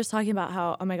 and we were just talking about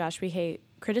how, oh my gosh, we hate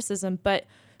criticism, but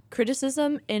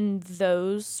criticism in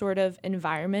those sort of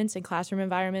environments, in classroom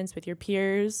environments with your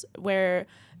peers, where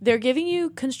they're giving you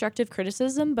constructive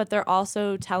criticism, but they're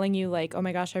also telling you like, oh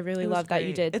my gosh, I really It was love that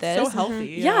you great. did It's this. so healthy.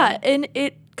 Yeah, and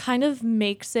it kind of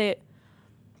makes it,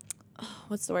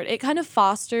 what's the word? It kind of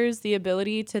fosters the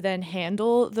ability to then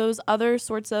handle those other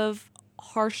sorts of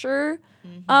harsher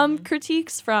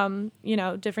critiques from, you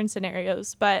know, different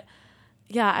scenarios. But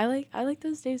yeah, I like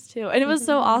those days too. And it was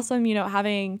so awesome, you know,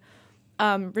 having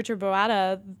Richard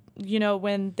Boada, you know,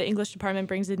 when the English department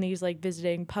brings in these like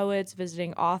visiting poets,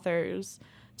 visiting authors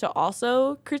to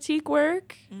also critique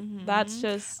work. That's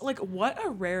just like what a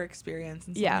rare experience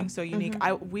and something so unique.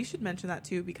 We should mention that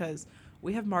too, because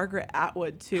we have Margaret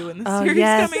Atwood too in the series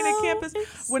coming to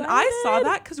campus. When I saw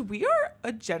that, because we are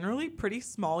a generally pretty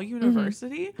small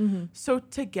university, so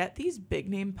to get these big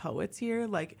name poets here,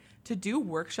 like to do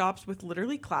workshops with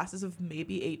literally classes of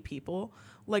maybe 8 people,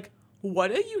 like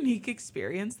what a unique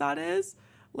experience that is.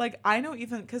 Like I know,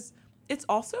 even because it's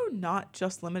also not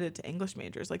just limited to English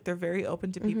majors. Like they're very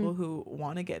open to people who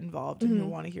want to get involved and who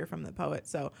want to hear from the poet.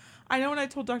 So I know when I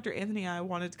told Dr. Anthony I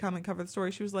wanted to come and cover the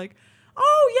story, she was like,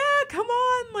 oh yeah, come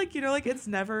on. Like, you know, like it's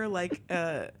never like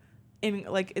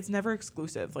it's never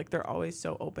exclusive. Like they're always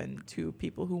so open to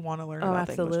people who want to learn about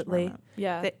the English department.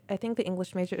 Yeah. I think the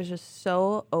English major is just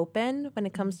so open when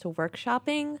it comes to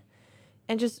workshopping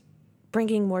and just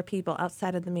bringing more people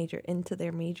outside of the major into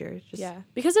their major.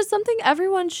 Because it's something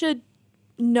everyone should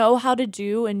know how to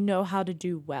do and know how to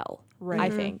do well, I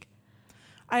think.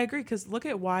 I agree, because look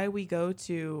at why we go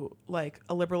to like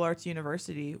a liberal arts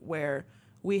university where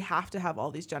we have to have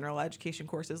all these general education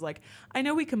courses. Like I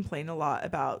know we complain a lot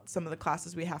about some of the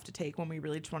classes we have to take when we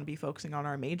really just want to be focusing on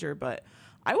our major, but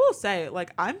I will say,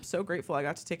 like, I'm so grateful I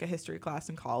got to take a history class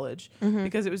in college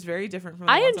because it was very different from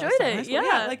the ones enjoyed I was in high it.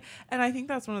 school. Like, and I think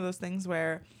that's one of those things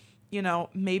where, you know,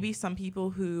 maybe some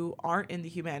people who aren't in the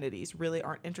humanities really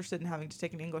aren't interested in having to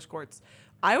take an English course.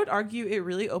 I would argue it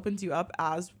really opens you up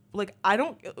as, like,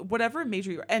 whatever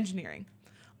major you're, engineering.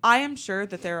 I am sure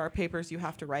that there are papers you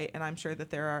have to write, and I'm sure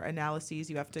that there are analyses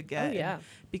you have to get and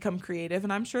become creative.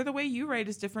 And I'm sure the way you write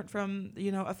is different from,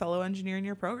 you know, a fellow engineer in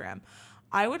your program.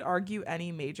 I would argue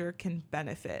any major can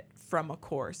benefit from a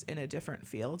course in a different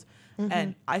field.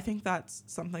 And I think that's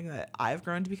something that I've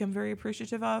grown to become very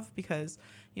appreciative of, because,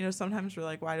 you know, sometimes we're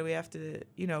like, why do we have to,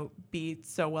 you know, be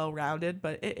so well-rounded?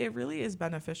 But it really is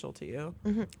beneficial to you.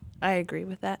 I agree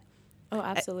with that. Oh,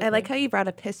 absolutely. I like how you brought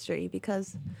up history,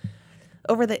 because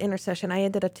over the intersession, I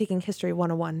ended up taking History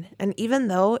 101. And even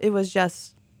though it was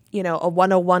just, you know, a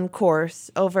 101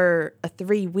 course over a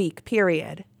 3-week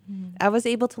period, I was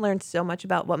able to learn so much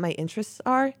about what my interests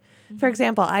are. For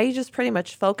example, I just pretty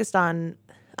much focused on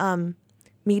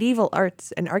medieval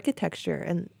arts and architecture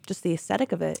and just the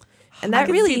aesthetic of it. And that I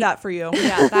can really see that for you.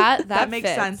 Yeah, that makes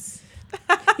fits. sense.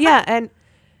 yeah, and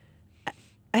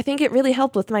I think it really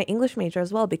helped with my English major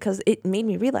as well, because it made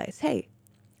me realize, hey,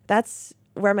 that's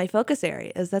where my focus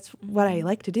area is. That's what I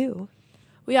like to do.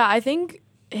 Well, yeah, I think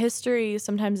history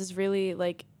sometimes is really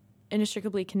like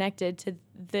inextricably connected to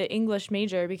the English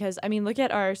major, because I mean, look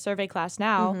at our survey class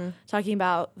now talking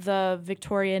about the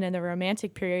Victorian and the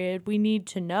Romantic period. We need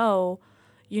to know,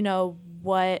 you know,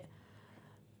 what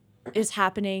is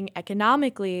happening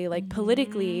economically, like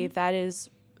politically. That is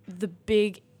the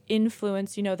big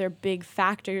influence, you know, they're big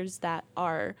factors that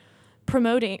are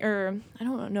promoting, or I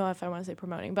don't know if I want to say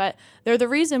promoting, but they're the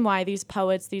reason why these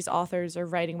poets, these authors are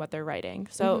writing what they're writing.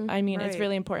 So, I mean, it's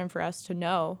really important for us to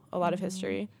know a lot of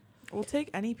history. Well, take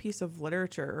any piece of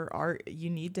literature or art, you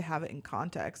need to have it in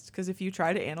context, because if you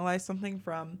try to analyze something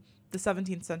from the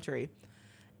 17th century,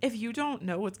 if you don't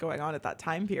know what's going on at that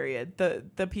time period,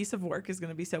 the piece of work is going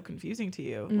to be so confusing to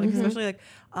you. Like, especially like,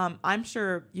 I'm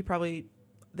sure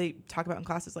they talk about in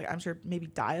classes, like, I'm sure maybe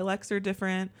dialects are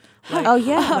different. Like,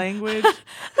 language.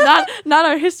 not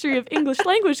our history of English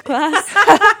language class.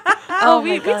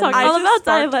 We talk all about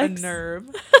dialects. A nerve.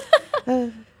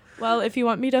 Well, if you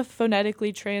want me to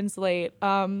phonetically translate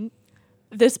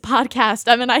this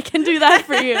podcast, I mean, I can do that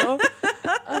for you.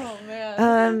 Oh,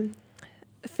 man.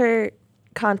 For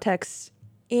context,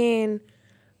 in,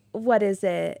 what is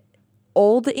it,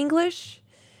 Old English?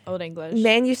 Old English.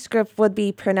 Manuscript would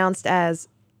be pronounced as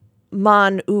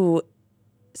manuscript.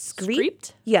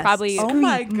 Yes. Probably. Oh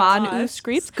my gosh.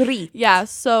 Manuscript. Script. Yeah,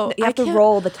 so you have to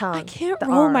roll the tongue. I can't the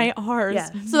roll R. my R's. Yeah.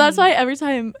 So that's why every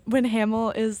time when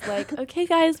Hamill is like, okay,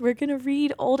 guys, we're going to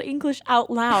read Old English out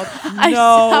loud, I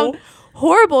sound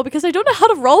horrible because I don't know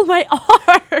how to roll my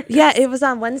R. Yeah, it was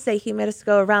on Wednesday. He made us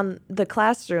go around the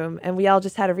classroom, and we all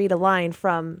just had to read a line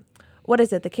from, what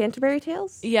is it, the Canterbury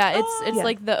Tales? Yeah, it's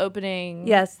like the opening.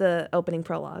 Yes, the opening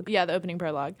prologue. Yeah, the opening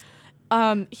prologue.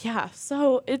 Yeah,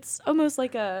 so it's almost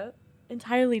like a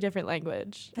entirely different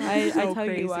language. I tell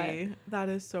crazy. You why. That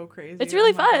is so crazy. It's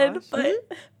really fun, gosh.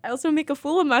 but I also make a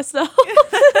fool of myself.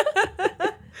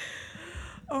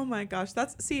 Oh my gosh,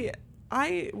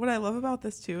 what I love about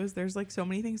this too is there's like so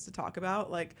many things to talk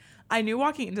about. Like I knew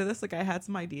walking into this, like I had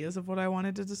some ideas of what I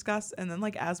wanted to discuss, and then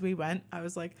like as we went, I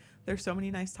was like, there's so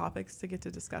many nice topics to get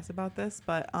to discuss about this.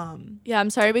 But yeah, I'm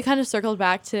sorry, we kind of circled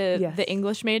back to the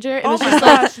English major. It was my just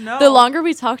gosh, like no. the longer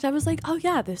we talked, I was like, oh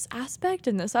yeah, this aspect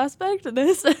and this aspect and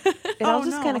this. It all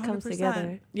just kind of comes 100%.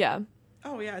 together. Yeah.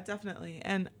 Oh yeah, definitely.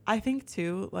 And I think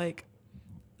too, like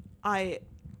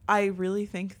I really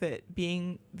think that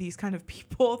being these kind of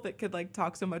people that could like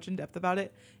talk so much in depth about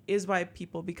it is why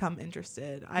people become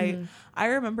interested. I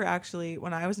remember actually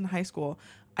when I was in high school,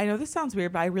 I know this sounds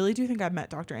weird, but I really do think I met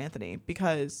Dr. Anthony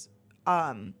because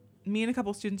me and a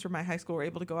couple students from my high school were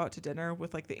able to go out to dinner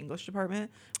with like the English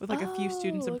department with like a few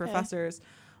students and professors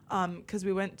because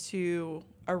we went to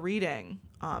a reading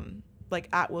like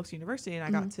at Wilkes University, and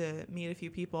I got to meet a few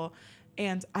people.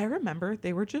 And I remember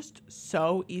they were just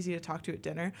so easy to talk to at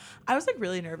dinner. I was like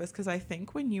really nervous because I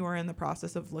think when you are in the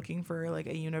process of looking for like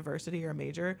a university or a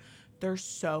major, they're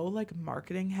so like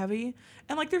marketing heavy.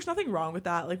 And like there's nothing wrong with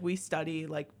that. Like we study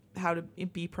like how to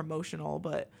be promotional,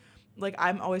 but like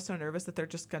I'm always so nervous that they're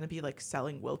just going to be like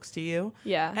selling Wilkes to you.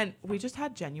 Yeah. And we just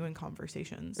had genuine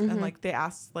conversations and like they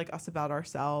asked like us about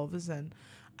ourselves. And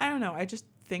I don't know. I just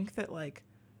think that like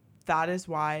that is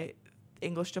why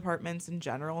English departments in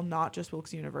general, not just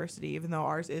Wilkes University, even though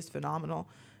ours is phenomenal,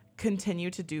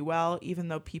 continue to do well, even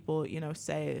though people, you know,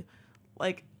 say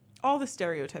like all the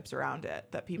stereotypes around it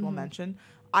that people mention.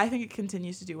 I think it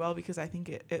continues to do well because I think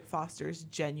it fosters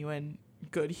genuine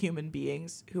good human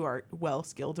beings who are well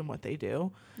skilled in what they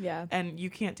do. Yeah. And you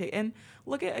can't take, and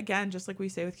look at, again, just like we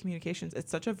say with communications,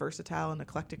 it's such a versatile and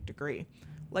eclectic degree.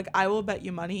 Like I will bet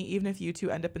you money, even if you two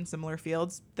end up in similar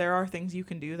fields, there are things you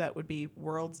can do that would be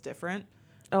worlds different.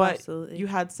 Oh, but absolutely. You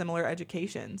had similar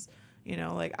educations, you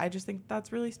know, like I just think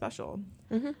that's really special.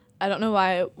 I don't know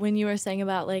why when you were saying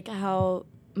about like how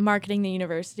marketing the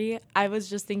university, I was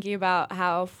just thinking about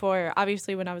how for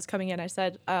obviously when I was coming in, I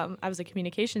said I was a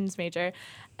communications major,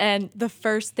 and the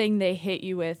first thing they hit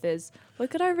you with is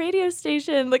look at our radio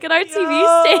station, look at our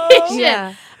TV station.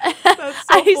 Yeah. That's so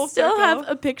I full still circle. have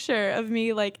a picture of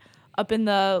me like up in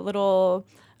the little,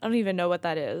 I don't even know what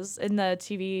that is, in the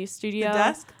TV studio. The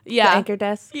desk? Yeah. The anchor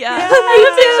desk. Yeah. Yeah. I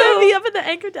have a picture of me up in the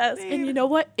anchor desk. Same. And you know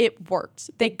what? It worked.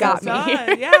 They got me.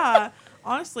 Yeah.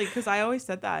 Honestly, because I always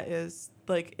said that is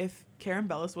like if Karen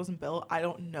Bellis wasn't built, I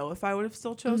don't know if I would have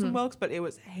still chosen Wilkes, but it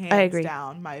was hands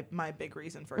down my big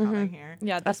reason for coming here.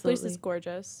 Yeah, this place Absolutely. is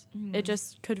gorgeous. It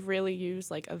just could really use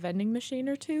like a vending machine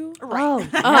or two. Right. Oh,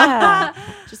 yeah.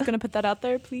 Just gonna put that out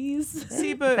there, please.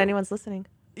 See, If but anyone's listening.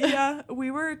 yeah,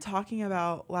 we were talking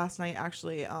about last night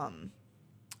actually, and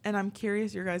I'm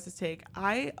curious your guys' take.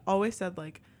 I always said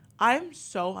like I'm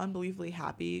so unbelievably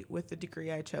happy with the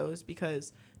degree I chose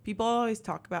because people always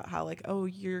talk about how like, oh,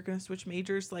 you're gonna switch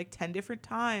majors like 10 different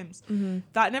times.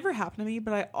 That never happened to me,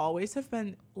 but I always have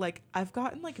been like, I've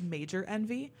gotten like major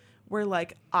envy where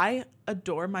like I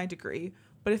adore my degree,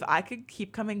 but if I could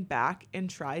keep coming back and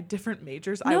try different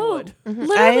majors, I would.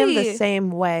 Literally. I am the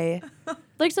same way.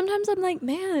 Like sometimes I'm like,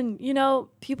 man, you know,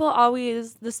 people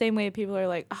always the same way. People are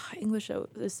like, oh, English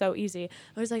is so easy.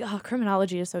 I was like, oh,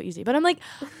 criminology is so easy. But I'm like,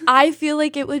 I feel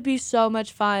like it would be so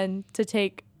much fun to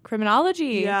take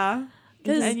criminology. Yeah.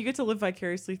 'Cause- And you get to live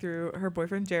vicariously through her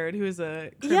boyfriend Jared, who is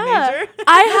a crim Yeah, major.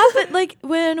 I haven't like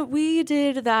when we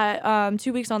did that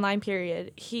 2 weeks online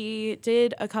period. He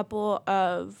did a couple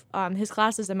of his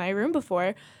classes in my room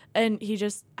before, and he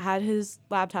just had his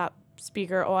laptop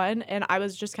speaker on, and I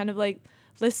was just kind of like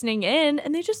listening in,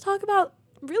 and they just talk about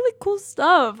really cool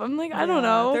stuff. I'm like, I don't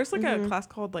know. There's like a class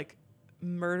called like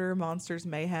Murder, Monsters,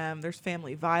 Mayhem. There's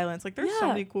Family Violence. Like there's so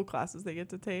Yeah. many cool classes they get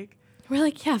to take. We're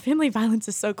like, yeah, family violence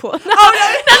is so cool. No,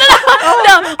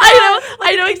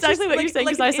 I know It's exactly just, what like- you're saying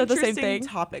like because an I said the same interesting thing.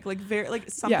 Topic like very like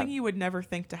something you would never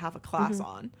think to have a class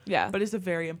on. Yeah. But it's a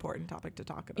very important topic to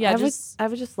talk about. Yeah, I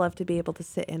would just love to be able to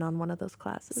sit in on one of those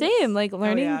classes. Same, like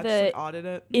learning just, the like, audit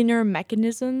it. inner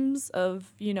mechanisms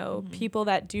of, you know, people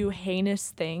that do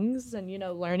heinous things and, you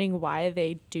know, learning why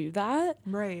they do that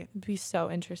Right. would be so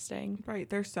interesting. Right.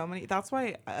 There's so many. That's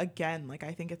why, again, like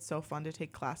I think it's so fun to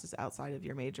take classes outside of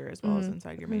your major as well as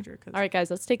inside your major. Cause All right, guys,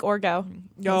 let's take Orgo.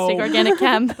 Yo. Let's take organic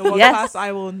chem. the one Yes. class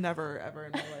I will never ever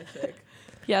in my life take.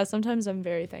 Yeah, sometimes I'm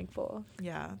very thankful.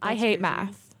 Yeah. I that's hate crazy.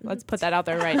 math. Let's put that out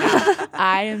there right now.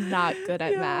 I am not good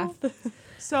at Yeah. math.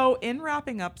 So in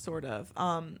wrapping up sort of,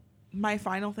 my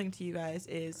final thing to you guys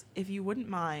is if you wouldn't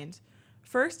mind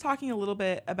first talking a little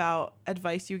bit about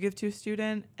advice you give to a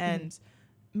student and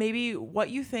maybe what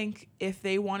you think if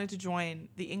they wanted to join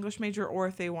the English major or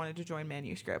if they wanted to join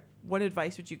Manuscript, what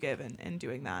advice would you give in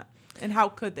doing that? And how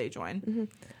could they join?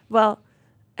 Well,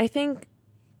 I think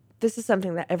this is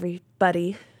something that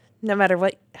everybody, no matter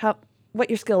what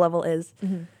your skill level is,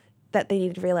 that they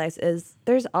need to realize is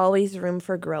there's always room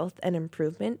for growth and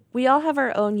improvement. We all have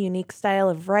our own unique style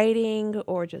of writing,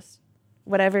 or just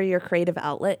whatever your creative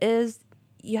outlet is.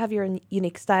 You have your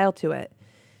unique style to it.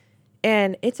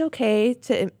 And it's okay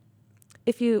to,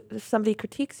 if somebody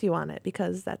critiques you on it,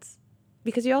 because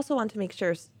you also want to make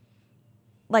sure,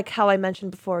 like how I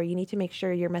mentioned before, you need to make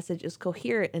sure your message is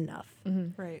coherent enough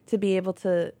Right. to be able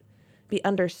to be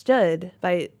understood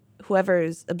by whoever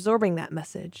is absorbing that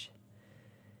message.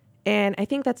 And I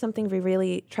think that's something we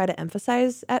really try to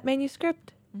emphasize at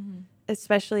Manuscript,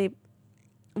 especially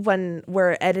when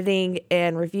we're editing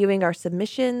and reviewing our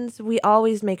submissions. We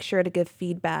always make sure to give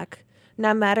feedback,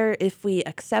 no matter if we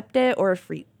accept it or if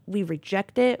we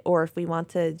reject it, or if we want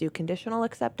to do conditional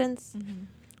acceptance,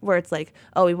 where it's like,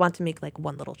 oh, we want to make like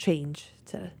one little change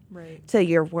to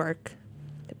your work.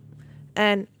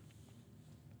 But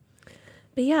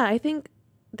yeah, I think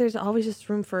there's always just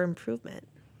room for improvement.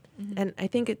 And I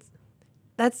think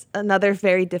that's another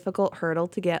very difficult hurdle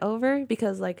to get over,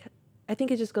 because like, I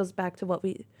think it just goes back to what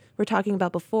we were talking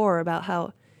about before, about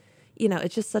how,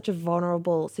 it's just such a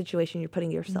vulnerable situation you're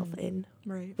putting yourself in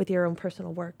with your own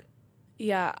personal work.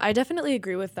 Yeah, I definitely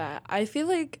agree with that. I feel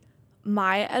like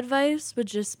my advice would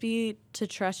just be to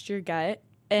trust your gut.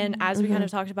 And as we kind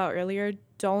of talked about earlier,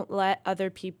 don't let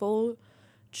other people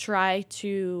try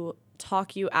to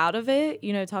talk you out of it,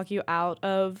 talk you out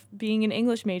of being an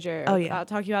English major,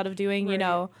 talk you out of doing,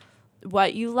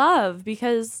 what you love,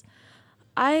 because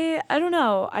I don't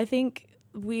know. I think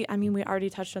we already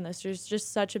touched on this. There's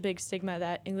just such a big stigma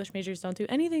that English majors don't do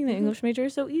anything. The English major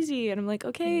is so easy. And I'm like,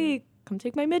 okay, come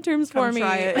take my midterms for me.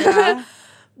 Try it, yeah.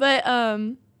 But,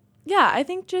 I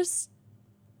think just,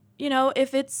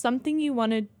 if it's something you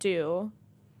want to do,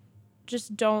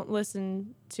 just don't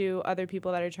listen to other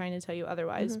people that are trying to tell you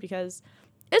otherwise, because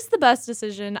it's the best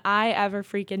decision I ever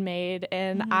freaking made.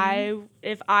 And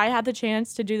if I had the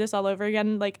chance to do this all over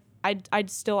again, like I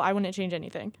wouldn't change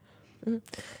anything.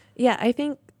 Yeah, I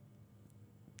think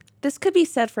this could be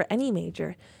said for any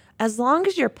major. As long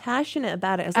as you're passionate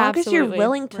about it, as long as you're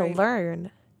willing to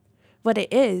learn what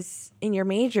it is in your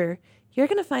major, you're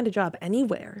going to find a job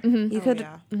anywhere. You could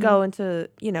go into,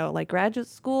 like graduate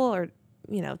school, or,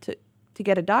 to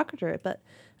get a doctorate. But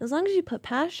as long as you put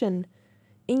passion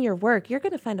in your work, you're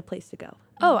going to find a place to go.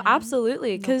 Oh,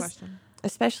 absolutely. Because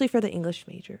especially for the English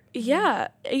major. Yeah.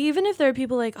 Even if there are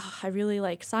people like, oh, I really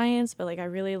like science, but like I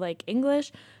really like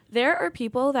English, there are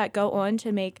people that go on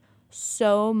to make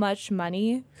so much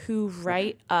money who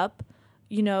write up,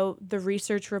 the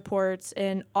research reports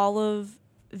and all of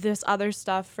this other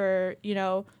stuff for,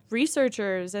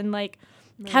 researchers and like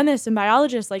chemists and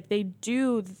biologists. Like they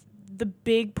do the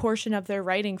big portion of their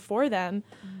writing for them.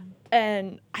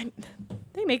 And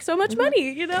they make so much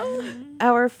money,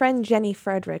 Our friend Jenny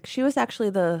Frederick, she was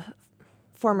actually the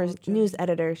former news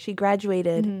editor. She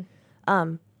graduated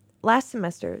last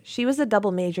semester. She was a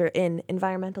double major in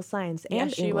environmental science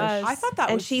and she English. was. I thought that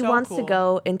and was she so wants cool. to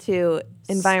go into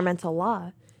environmental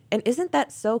law. And isn't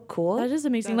that so cool? That is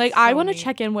amazing. That's like, I so want to neat.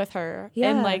 check in with her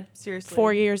Yeah. in like Seriously.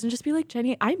 4 years and just be like,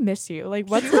 Jenny, I miss you. Like,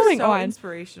 what's She was going so on?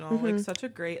 inspirational. Like such a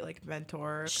great like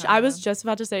mentor. I was just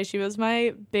about to say she was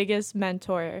my biggest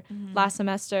mentor last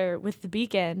semester with the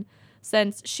Beacon,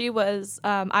 since she was,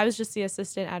 I was just the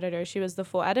assistant editor. She was the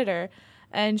full editor.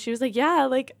 And she was like, yeah,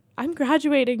 like I'm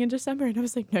graduating in December. And I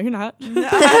was like, no, you're not.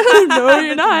 No,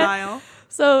 you're not. Denial.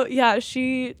 So yeah,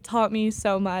 she taught me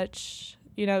so much,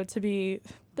 to be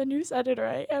the news editor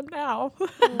I am now.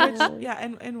 Yeah,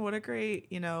 and what a great,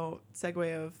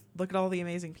 segue of look at all the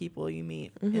amazing people you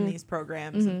meet in these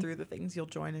programs and through the things you'll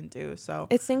join and do. So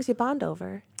It's things you bond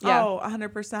over. Yeah. Oh,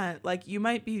 100%. Like you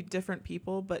might be different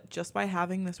people, but just by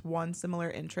having this one similar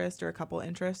interest or a couple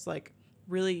interests, like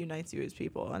really unites you as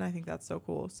people. And I think that's so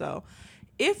cool. So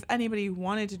if anybody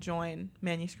wanted to join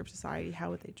Manuscript Society,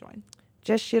 how would they join?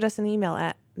 Just shoot us an email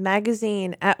at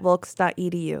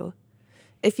magazine@wilkes.edu.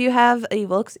 If you have a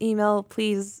Wilkes email,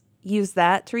 please use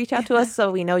that to reach out to us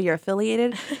so we know you're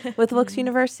affiliated with Wilkes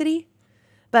University.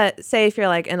 But say if you're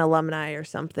like an alumni or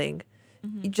something,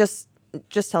 you just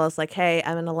tell us like, hey,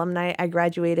 I'm an alumni. I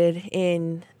graduated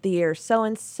in the year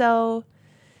so-and-so.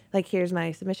 Like, here's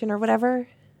my submission or whatever.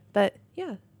 But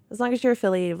yeah, as long as you're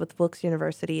affiliated with Wilkes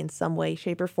University in some way,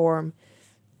 shape, or form,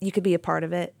 you could be a part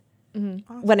of it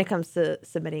when it comes to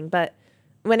submitting. But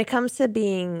when it comes to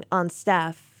being on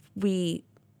staff, we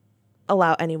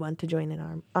allow anyone to join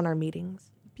in on our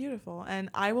meetings. Beautiful.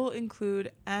 And I will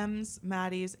include M's,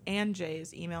 Maddie's, and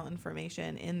Jay's email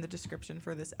information in the description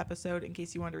for this episode in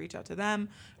case you want to reach out to them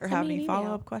or Send have me any an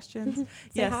follow-up questions.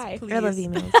 Yes, hi. please. I love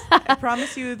emails. I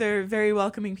promise you they're very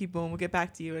welcoming people and we'll get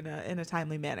back to you in a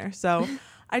timely manner. So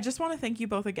I just want to thank you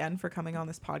both again for coming on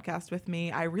this podcast with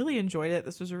me. I really enjoyed it.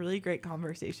 This was a really great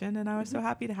conversation and I was so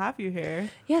happy to have you here.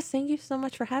 Yes, thank you so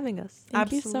much for having us.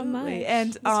 Thank you so much.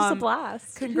 And this was a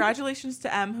blast. Congratulations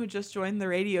to Em, who just joined the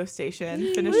radio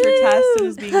station, finished her test and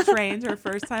is being trained. Her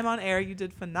first time on air. You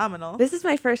did phenomenal. This is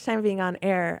my first time being on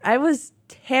air. I was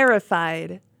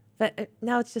terrified, but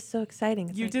now it's just so exciting.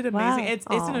 It's You like, did amazing. wow. It's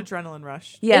an adrenaline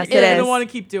rush. Yes, It it I is. don't want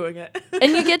to keep doing it.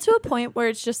 And you get to a point where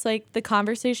it's just like the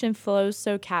conversation flows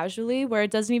so casually where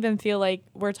it doesn't even feel like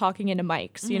we're talking into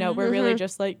mics. You know, we're really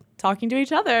just like talking to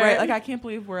each other. Right, like I can't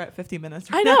believe we're at 50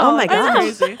 minutes right I know. now. Oh my gosh.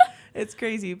 It's crazy. It's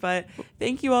crazy. But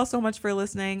thank you all so much for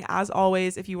listening. As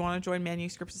always, if you want to join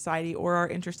Manuscript Society or are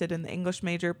interested in the English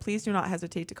major, please do not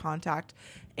hesitate to contact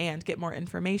and get more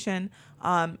information.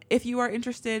 If you are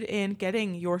interested in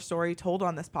getting your story told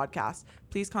on this podcast,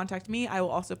 please contact me. I will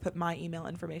also put my email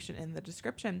information in the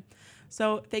description.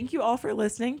 So thank you all for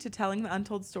listening to Telling the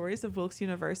Untold Stories of Wilkes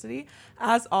University.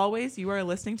 As always, you are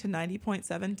listening to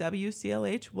 90.7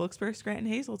 WCLH, Wilkesburg, Scranton,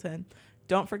 Hazleton.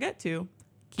 Don't forget to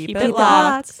keep it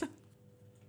locked.